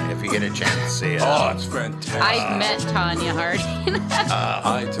Tanya, if you get a chance to see it. Oh, it's fantastic. I met Tanya Harding.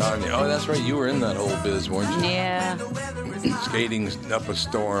 Hi, Tanya. Oh, that's right. You were in that whole biz, weren't you? Yeah. Skating up a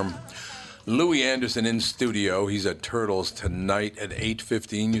storm. Louie Anderson in studio. He's at Turtles tonight at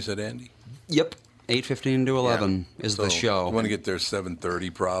 8:15, you said, Andy? Yep. 8:15 to 11 is the show. You want to get there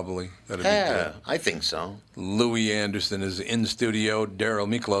 7:30 probably. That'd be Yeah, good. I think so. Louie Anderson is in studio. Darrell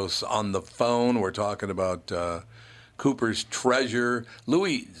Miklos on the phone. We're talking about Cooper's Treasure.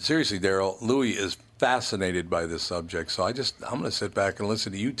 Louie, seriously, Darrell, Louie is fascinated by this subject. So I'm going to sit back and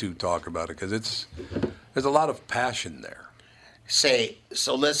listen to you two talk about it because there's a lot of passion there.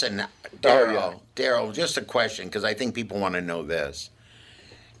 So listen, Darrell, just a question because I think people want to know this.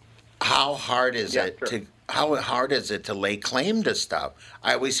 How hard is it to lay claim to stuff?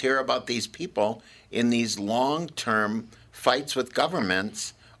 I always hear about these people in these long-term fights with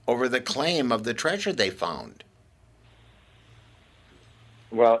governments over the claim of the treasure they found.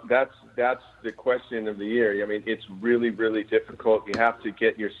 Well, that's the question of the year. I mean, it's really, really difficult. You have to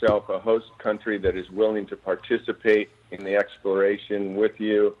get yourself a host country that is willing to participate in the exploration with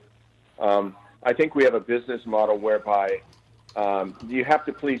you. I think we have a business model whereby you have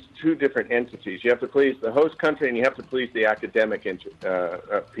to please two different entities. You have to please the host country and you have to please the academic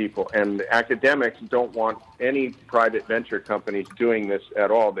people. And the academics don't want any private venture companies doing this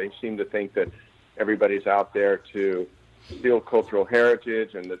at all. They seem to think that everybody's out there to steal cultural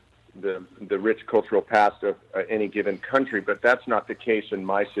heritage and the rich cultural past of any given country. But that's not the case in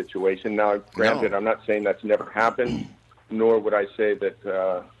my situation. Now, granted, I'm not saying that's never happened, nor would I say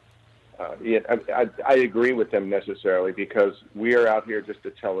that... I agree with them necessarily because we are out here just to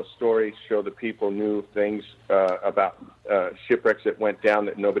tell a story, show the people new things about shipwrecks that went down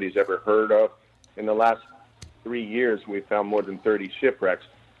that nobody's ever heard of. In the last 3 years, we found more than 30 shipwrecks.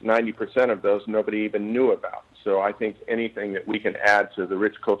 90% of those nobody even knew about. So I think anything that we can add to the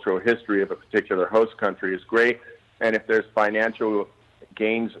rich cultural history of a particular host country is great. And if there's financial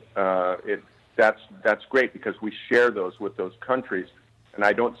gains, that's great because we share those with those countries. And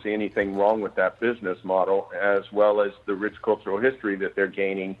I don't see anything wrong with that business model, as well as the rich cultural history that they're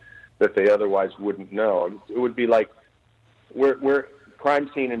gaining that they otherwise wouldn't know. It would be like we're crime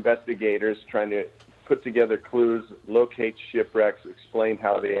scene investigators trying to put together clues, locate shipwrecks, explain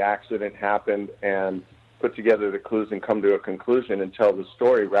how the accident happened, and put together the clues and come to a conclusion and tell the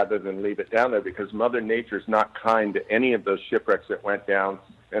story rather than leave it down there because Mother Nature's not kind to any of those shipwrecks that went down.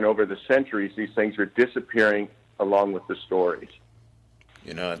 And over the centuries, these things are disappearing along with the stories.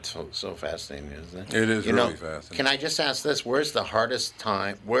 You know, it's so fascinating, isn't it? It is really fascinating. Can I just ask this? Where's the hardest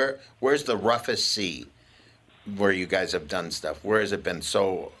time? Where's the roughest sea where you guys have done stuff? Where has it been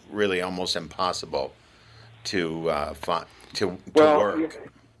so really almost impossible to work?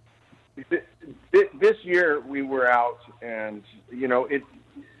 this year we were out, and it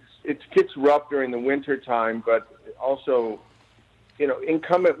gets rough during the winter time, but also,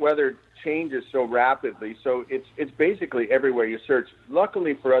 inclement weather changes so rapidly. So it's basically everywhere you search.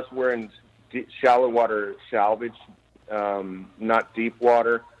 Luckily for us, we're in shallow water salvage, not deep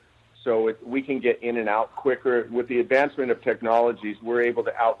water. So we can get in and out quicker. With the advancement of technologies, we're able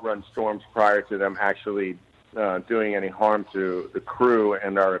to outrun storms prior to them actually doing any harm to the crew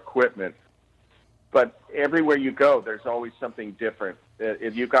and our equipment. But everywhere you go, there's always something different.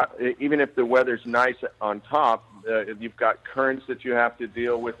 Even if the weather's nice on top, you've got currents that you have to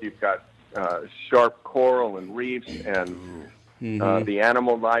deal with. You've got sharp coral and reefs and the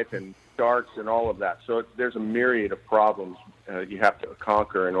animal life and sharks and all of that. So there's a myriad of problems you have to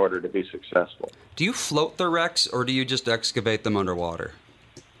conquer in order to be successful. Do you float the wrecks, or do you just excavate them underwater?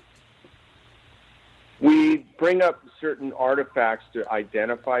 We bring up certain artifacts to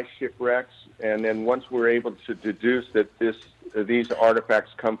identify shipwrecks, and then once we're able to deduce that these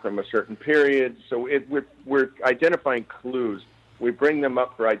artifacts come from a certain period, so we're identifying clues. We bring them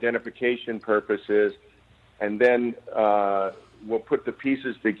up for identification purposes, and then we'll put the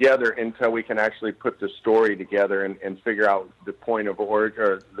pieces together until we can actually put the story together and figure out the point of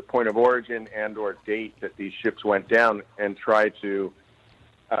origin and or date that these ships went down, and try to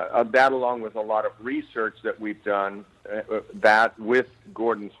that, along with a lot of research that we've done, that with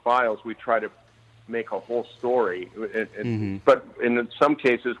Gordon's files, we try to make a whole story. But in some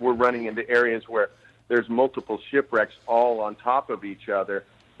cases, we're running into areas where there's multiple shipwrecks all on top of each other,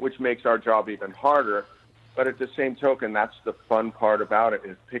 which makes our job even harder. But at the same token, that's the fun part about it,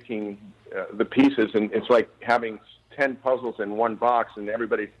 is picking the pieces. And it's like having 10 puzzles in one box, and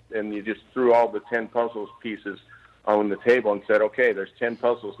you just threw all the 10 puzzles pieces on the table and said, okay, there's 10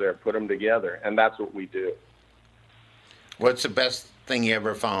 puzzles there, put them together. And that's what we do. What's the best thing you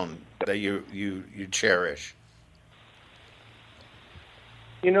ever found that you cherish?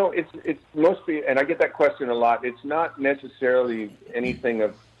 It's mostly, and I get that question a lot, it's not necessarily anything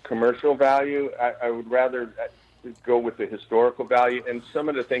of commercial value. I would rather go with the historical value. And some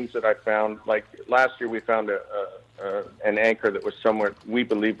of the things that I found, like last year we found an anchor that was somewhat, we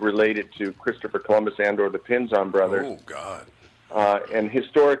believe, related to Christopher Columbus and or the Pinzon brothers. Oh, God. And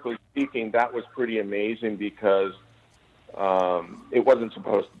historically speaking, that was pretty amazing because it wasn't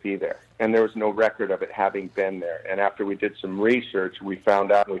supposed to be there. And there was no record of it having been there. And after we did some research, we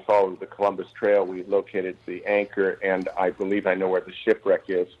found out, and we followed the Columbus Trail, we located the anchor, and I believe I know where the shipwreck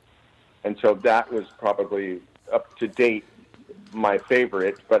is. And so that was probably, up to date, my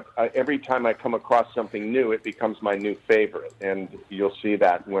favorite. But every time I come across something new, it becomes my new favorite. And you'll see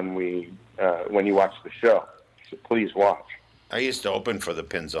that when you watch the show. So please watch. I used to open for the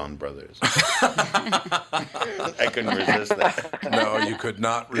Pinzon brothers. I couldn't resist that. No, you could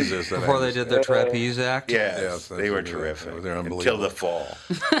not resist that. Before they did their trapeze act? Yes, they were terrific. They're unbelievable. Until the fall.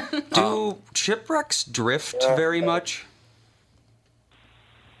 Do shipwrecks drift very much?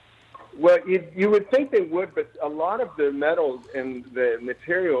 Well, you would think they would, but a lot of the metal and the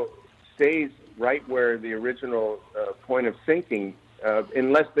material stays right where the original point of sinking,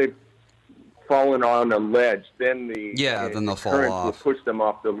 unless they've fallen on a ledge. Then then they'll fall current off. will push them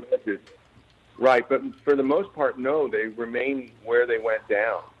off the ledges. Right, but for the most part, no, they remain where they went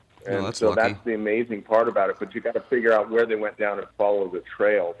down. And that's so lucky. that's the amazing part about it. But you got to figure out where they went down and follow the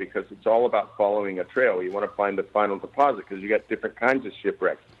trail, because it's all about following a trail. You want to find the final deposit, because you got different kinds of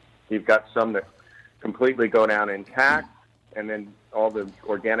shipwrecks. You've got some that completely go down intact, and then all the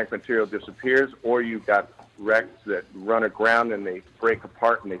organic material disappears, or you've got wrecks that run aground and they break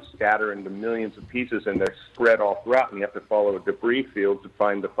apart and they scatter into millions of pieces, and they're spread all throughout, and you have to follow a debris field to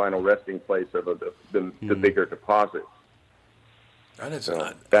find the final resting place of the bigger deposit. And it's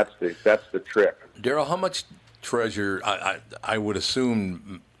that's the trick. Darrell, how much treasure? I would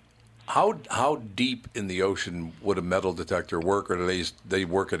assume. How deep in the ocean would a metal detector work, or do they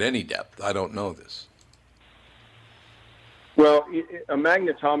work at any depth? I don't know this. Well, a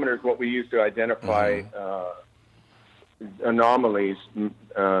magnetometer is what we use to identify anomalies,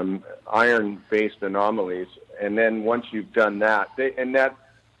 iron-based anomalies, and then once you've done that,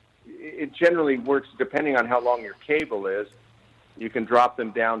 it generally works depending on how long your cable is. You can drop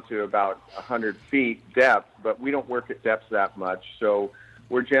them down to about 100 feet depth, but we don't work at depths that much, so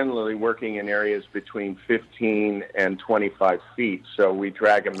we're generally working in areas between 15 and 25 feet. So we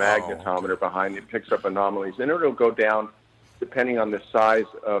drag a magnetometer behind it, picks up anomalies, and it'll go down, depending on the size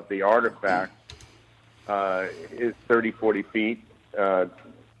of the artifact, is 30, 40 feet to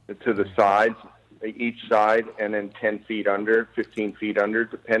the sides, each side, and then 10 feet under, 15 feet under,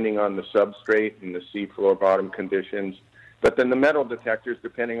 depending on the substrate and the seafloor bottom conditions. But then the metal detectors,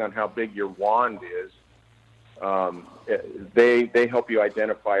 depending on how big your wand is, they help you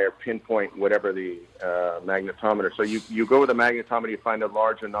identify or pinpoint whatever the magnetometer. So you go with a magnetometer, you find a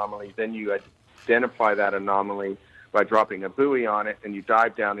large anomaly, then you identify that anomaly by dropping a buoy on it, and you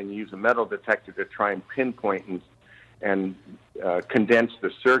dive down and you use a metal detector to try and pinpoint and condense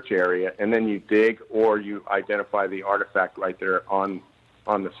the search area, and then you dig or you identify the artifact right there on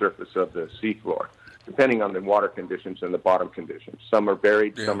the surface of the seafloor, depending on the water conditions and the bottom conditions. Some are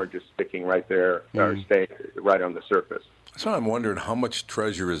buried, some are just sticking right there, or stay right on the surface. So I'm wondering how much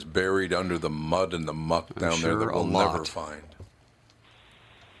treasure is buried under the mud and the muck down there that we'll never find.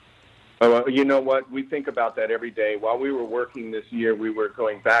 Oh, you know what? We think about that every day. While we were working this year, we were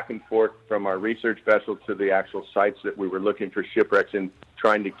going back and forth from our research vessel to the actual sites that we were looking for shipwrecks and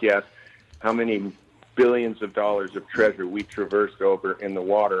trying to guess how many billions of dollars of treasure we traversed over in the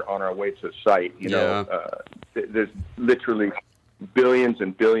water on our way to the site. You know, there's literally billions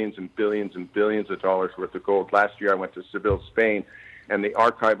and billions and billions and billions of dollars worth of gold. Last year I went to Seville, Spain, and the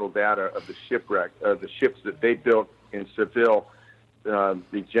archival data of the shipwreck, the ships that they built in Seville,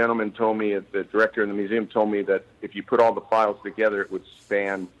 the gentleman told me, the director in the museum told me that if you put all the files together, it would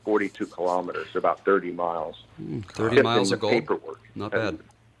span 42 kilometers, about 30 miles. 30 miles of gold? Paperwork. Not bad.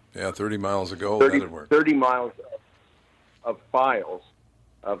 Yeah, 30 miles of gold, that'd work. 30 miles of files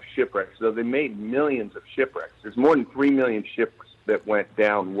of shipwrecks. So they made millions of shipwrecks. There's more than 3 million ships that went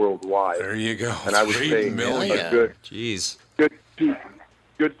down worldwide. There you go. And I would 3 say million. a good, Jeez.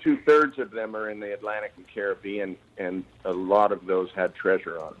 good two-thirds of them are in the Atlantic and Caribbean, and a lot of those had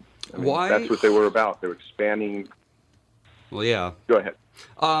treasure on them. I mean, Why? That's what they were about. They were expanding. Well, yeah. Go ahead.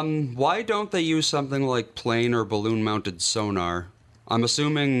 Why don't they use something like plane or balloon-mounted sonar? I'm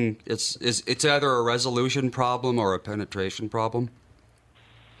assuming it's either a resolution problem or a penetration problem.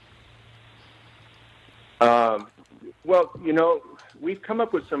 Well, you know, we've come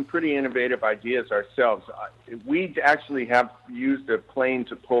up with some pretty innovative ideas ourselves. We actually have used a plane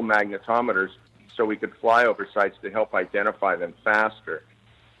to pull magnetometers so we could fly over sites to help identify them faster.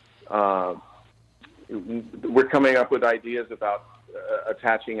 We're coming up with ideas about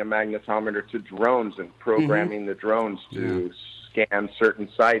attaching a magnetometer to drones and programming the drones to scan certain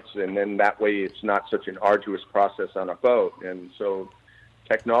sites, and then that way it's not such an arduous process on a boat. And so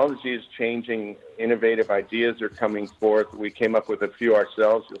technology is changing. Innovative ideas are coming forth. We came up with a few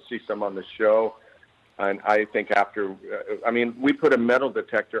ourselves. You'll see some on the show. And I think we put a metal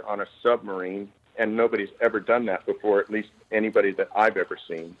detector on a submarine, and nobody's ever done that before, at least anybody that I've ever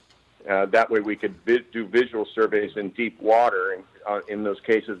seen. That way we could do visual surveys in deep water, and in those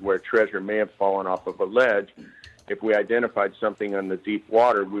cases where treasure may have fallen off of a ledge. If we identified something on the deep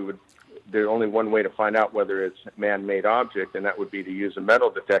water, there's only one way to find out whether it's a man-made object, and that would be to use a metal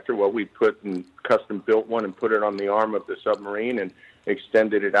detector. Well, we custom built one and put it on the arm of the submarine and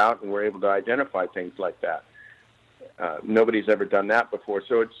extended it out, and we're able to identify things like that. Nobody's ever done that before.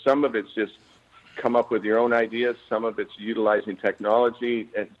 So some of it's just come up with your own ideas. Some of it's utilizing technology,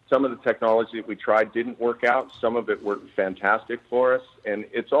 and some of the technology that we tried didn't work out. Some of it worked fantastic for us, and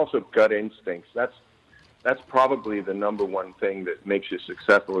it's also gut instincts. That's probably the number one thing that makes you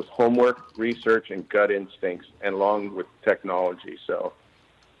successful is homework, research, and gut instincts, and along with technology. So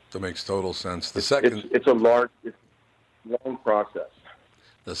that makes total sense. It's a long process.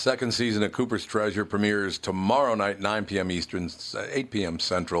 The second season of Cooper's Treasure premieres tomorrow night, 9 p.m. Eastern, 8 p.m.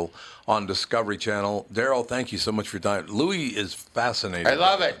 Central, on Discovery Channel. Darrell, thank you so much for your time. Louie is fascinating. I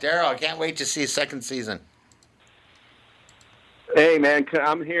love it. Darrell, I can't wait to see second season. Hey, man,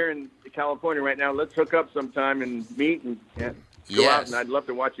 I'm here in California right now. Let's hook up sometime and meet and go out, and I'd love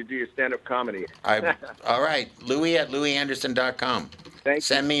to watch you do your stand-up comedy. All right. Louie at louieanderson.com.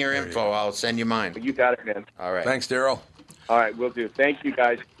 Send me your info. I'll send you mine. You got it, man. All right. Thanks, Darrell. All right, will do. Thank you,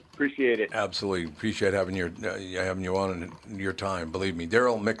 guys. Appreciate it. Absolutely. Appreciate having you on and your time. Believe me.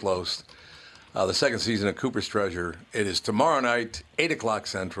 Darrell Miklos, the second season of Cooper's Treasure. It is tomorrow night, 8 o'clock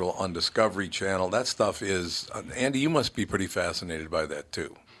Central on Discovery Channel. That stuff is... Andy, you must be pretty fascinated by that,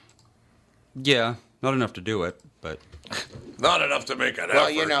 too. Yeah, not enough to do it, but... Not enough to make an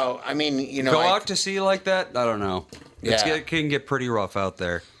effort. Well, Go out to sea like that? I don't know. It can get pretty rough out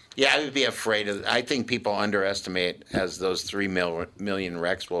there. Yeah, I would be afraid of. I think people underestimate, as those 3 million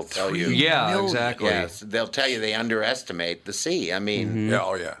wrecks will tell you. Yeah, exactly. Yes, they'll tell you they underestimate the sea. I mean,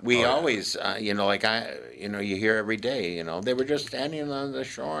 we always, you hear every day, they were just standing on the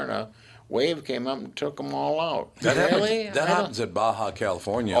shore and a wave came up and took them all out. That happens at Baja,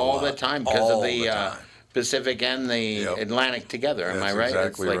 California all the time because of the Pacific and the Atlantic together. Am I right?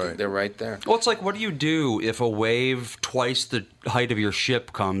 Exactly it's like right. They're right there. Well, it's like, what do you do if a wave twice the height of your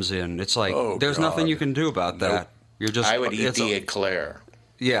ship comes in? It's like, there's nothing you can do about that. You're just. I would eat the eclair.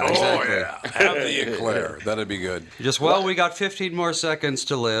 Yeah, Oh, exactly. yeah. Have the eclair. That'd be good. We got 15 more seconds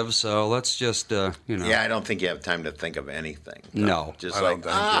to live, so let's just, Yeah, I don't think you have time to think of anything. No. Just I like,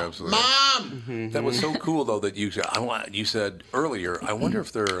 don't think you're absolutely Mom! Mm-hmm. That was so cool, though, that you said earlier, I wonder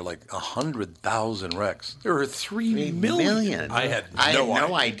if there are like 100,000 wrecks. There are 3 million. I had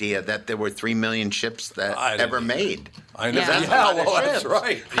no idea that there were 3 million ships that ever made. I know. Yeah. That's a lot of that's ships.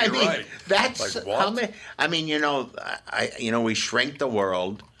 right. I You're mean, right. that's Like what? how many. I mean, we shrank the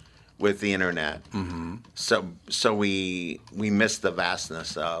world with the internet. Mm-hmm. So we miss the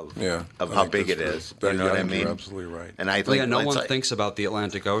vastness of how big it is. You know what I mean? You're absolutely right. And I think no one thinks about the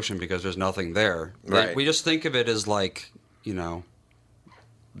Atlantic Ocean because there's nothing there. Right. We just think of it as like,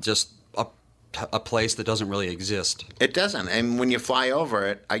 just a place that doesn't really exist. It doesn't. And when you fly over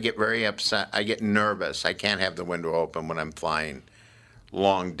it, I get very upset. I get nervous. I can't have the window open when I'm flying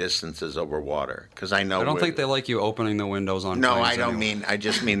long distances over water because I know. I don't think they like you opening the windows on. No, planes I don't anyway. mean. I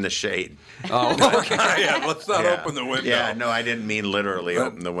just mean the shade. Oh, okay. Yeah, let's not open the window. Yeah, no, I didn't mean literally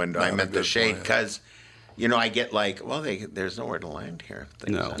open the window. I Not a meant the good shade plan. because, I get like, well, there's nowhere to land here.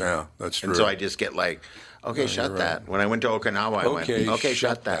 No. Yeah, that's true. And so I just get like, okay, shut that. When I went to Okinawa, I went, okay,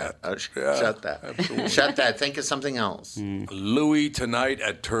 shut that. Yeah, Shut that. absolutely. Shut that. Think of something else. Louie tonight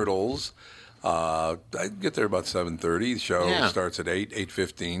at Turtles. I get there about 7:30. The show starts at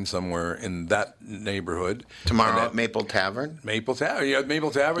 8:15, somewhere in that neighborhood. Tomorrow at Maple Tavern. Maple Tavern. Yeah,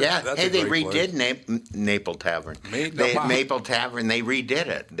 Maple Tavern. Yeah. That's Hey, a they great place. redid Maple Tavern. Maple Tavern. They redid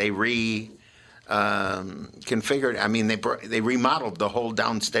it. They configured. I mean, they remodeled the whole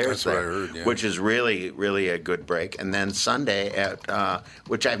downstairs. That's what I there, heard, yeah. which is really, really a good break. And then Sunday at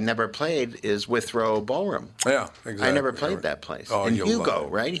which I've never played is Withrow Ballroom. Yeah, exactly. I never played that place. Oh, in you'll Hugo, love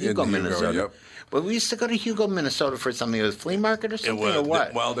it. right? In Hugo, Minnesota. Yep. Well, we used to go to Hugo, Minnesota for something. It was flea market or something, or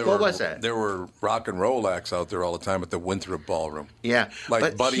what? Well, what was that? There were rock and roll acts out there all the time at the Winthrop Ballroom. Yeah, Like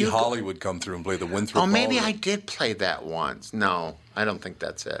but Buddy Hugo- Holly would come through and play the Winthrop Oh, maybe Ballroom. I did play that once. No, I don't think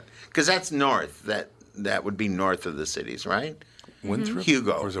that's it. Because that's north. That would be north of the cities, right? Winthrop?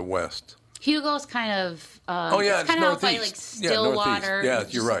 Hugo. Or is it west? Hugo's kind of. It's kind of out by like northeast. Yeah, Stillwater.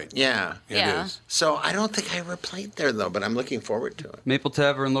 northeast. Yeah, you're right. Yeah. It Yeah. is. So I don't think I ever played there, though, but I'm looking forward to it. Maple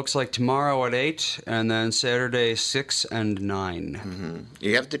Tavern looks like tomorrow at 8, and then Saturday 6 and 9.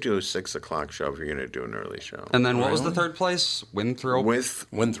 You have to do a 6 o'clock show if you're going to do an early show. And then what was the third place? Winthrop.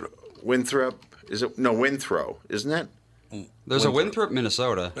 Winthrop. Winthrop, is it? No, Withrow, isn't it? There's a Winthrop,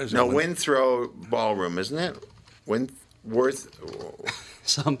 Minnesota. No, Withrow Ballroom, isn't it?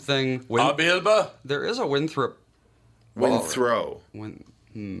 Something. Abilba? There is a Winthrop. Withrow. The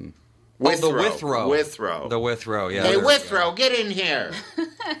Withrow. Withrow. Withrow. The Withrow, yeah. Hey, there we Withrow, get in here.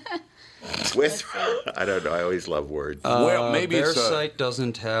 Withrow. I don't know. I always love words. Well, maybe their it's a, site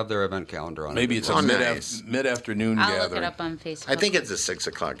doesn't have their event calendar on maybe it. it's a Oh, nice. mid-afternoon I'll gathering. look it up on Facebook. I think it's a 6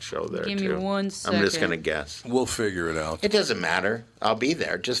 o'clock show there, Give me too. one I'm just second. going to guess. We'll figure it out. It doesn't matter. I'll be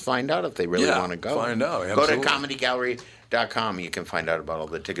there. Just find out if they really Yeah, want to go. find out, Go to absolutely. comedygallery.com. You can find out about all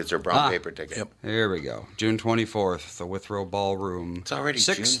the tickets or brown paper tickets. Yep. Here we go. June 24th, the Withrow Ballroom. It's already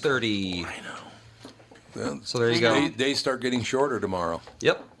 6:30. I know. Yeah. So there you go. Days start getting shorter tomorrow.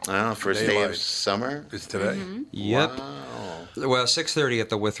 Yep. Oh, first day Daylight. of summer. It's today. Yep. Wow. Well, 6:30 at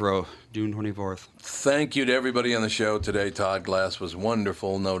the Withrow, June 24th. Thank you to everybody on the show today. Todd Glass was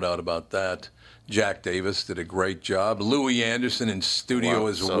wonderful, no doubt about that. Jack Davis did a great job. Louie Anderson in studio Wow,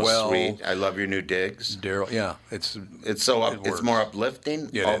 as so well. sweet. I love your new digs. Darrell, yeah, it's So it it's works. more uplifting.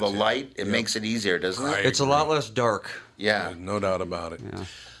 Yeah, it all is, the yeah. light, it Yeah. makes it easier, doesn't it? It's a lot less dark. Yeah. No doubt about it.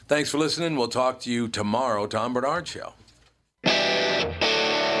 Thanks for listening. We'll talk to you tomorrow. Tom Bernard Show.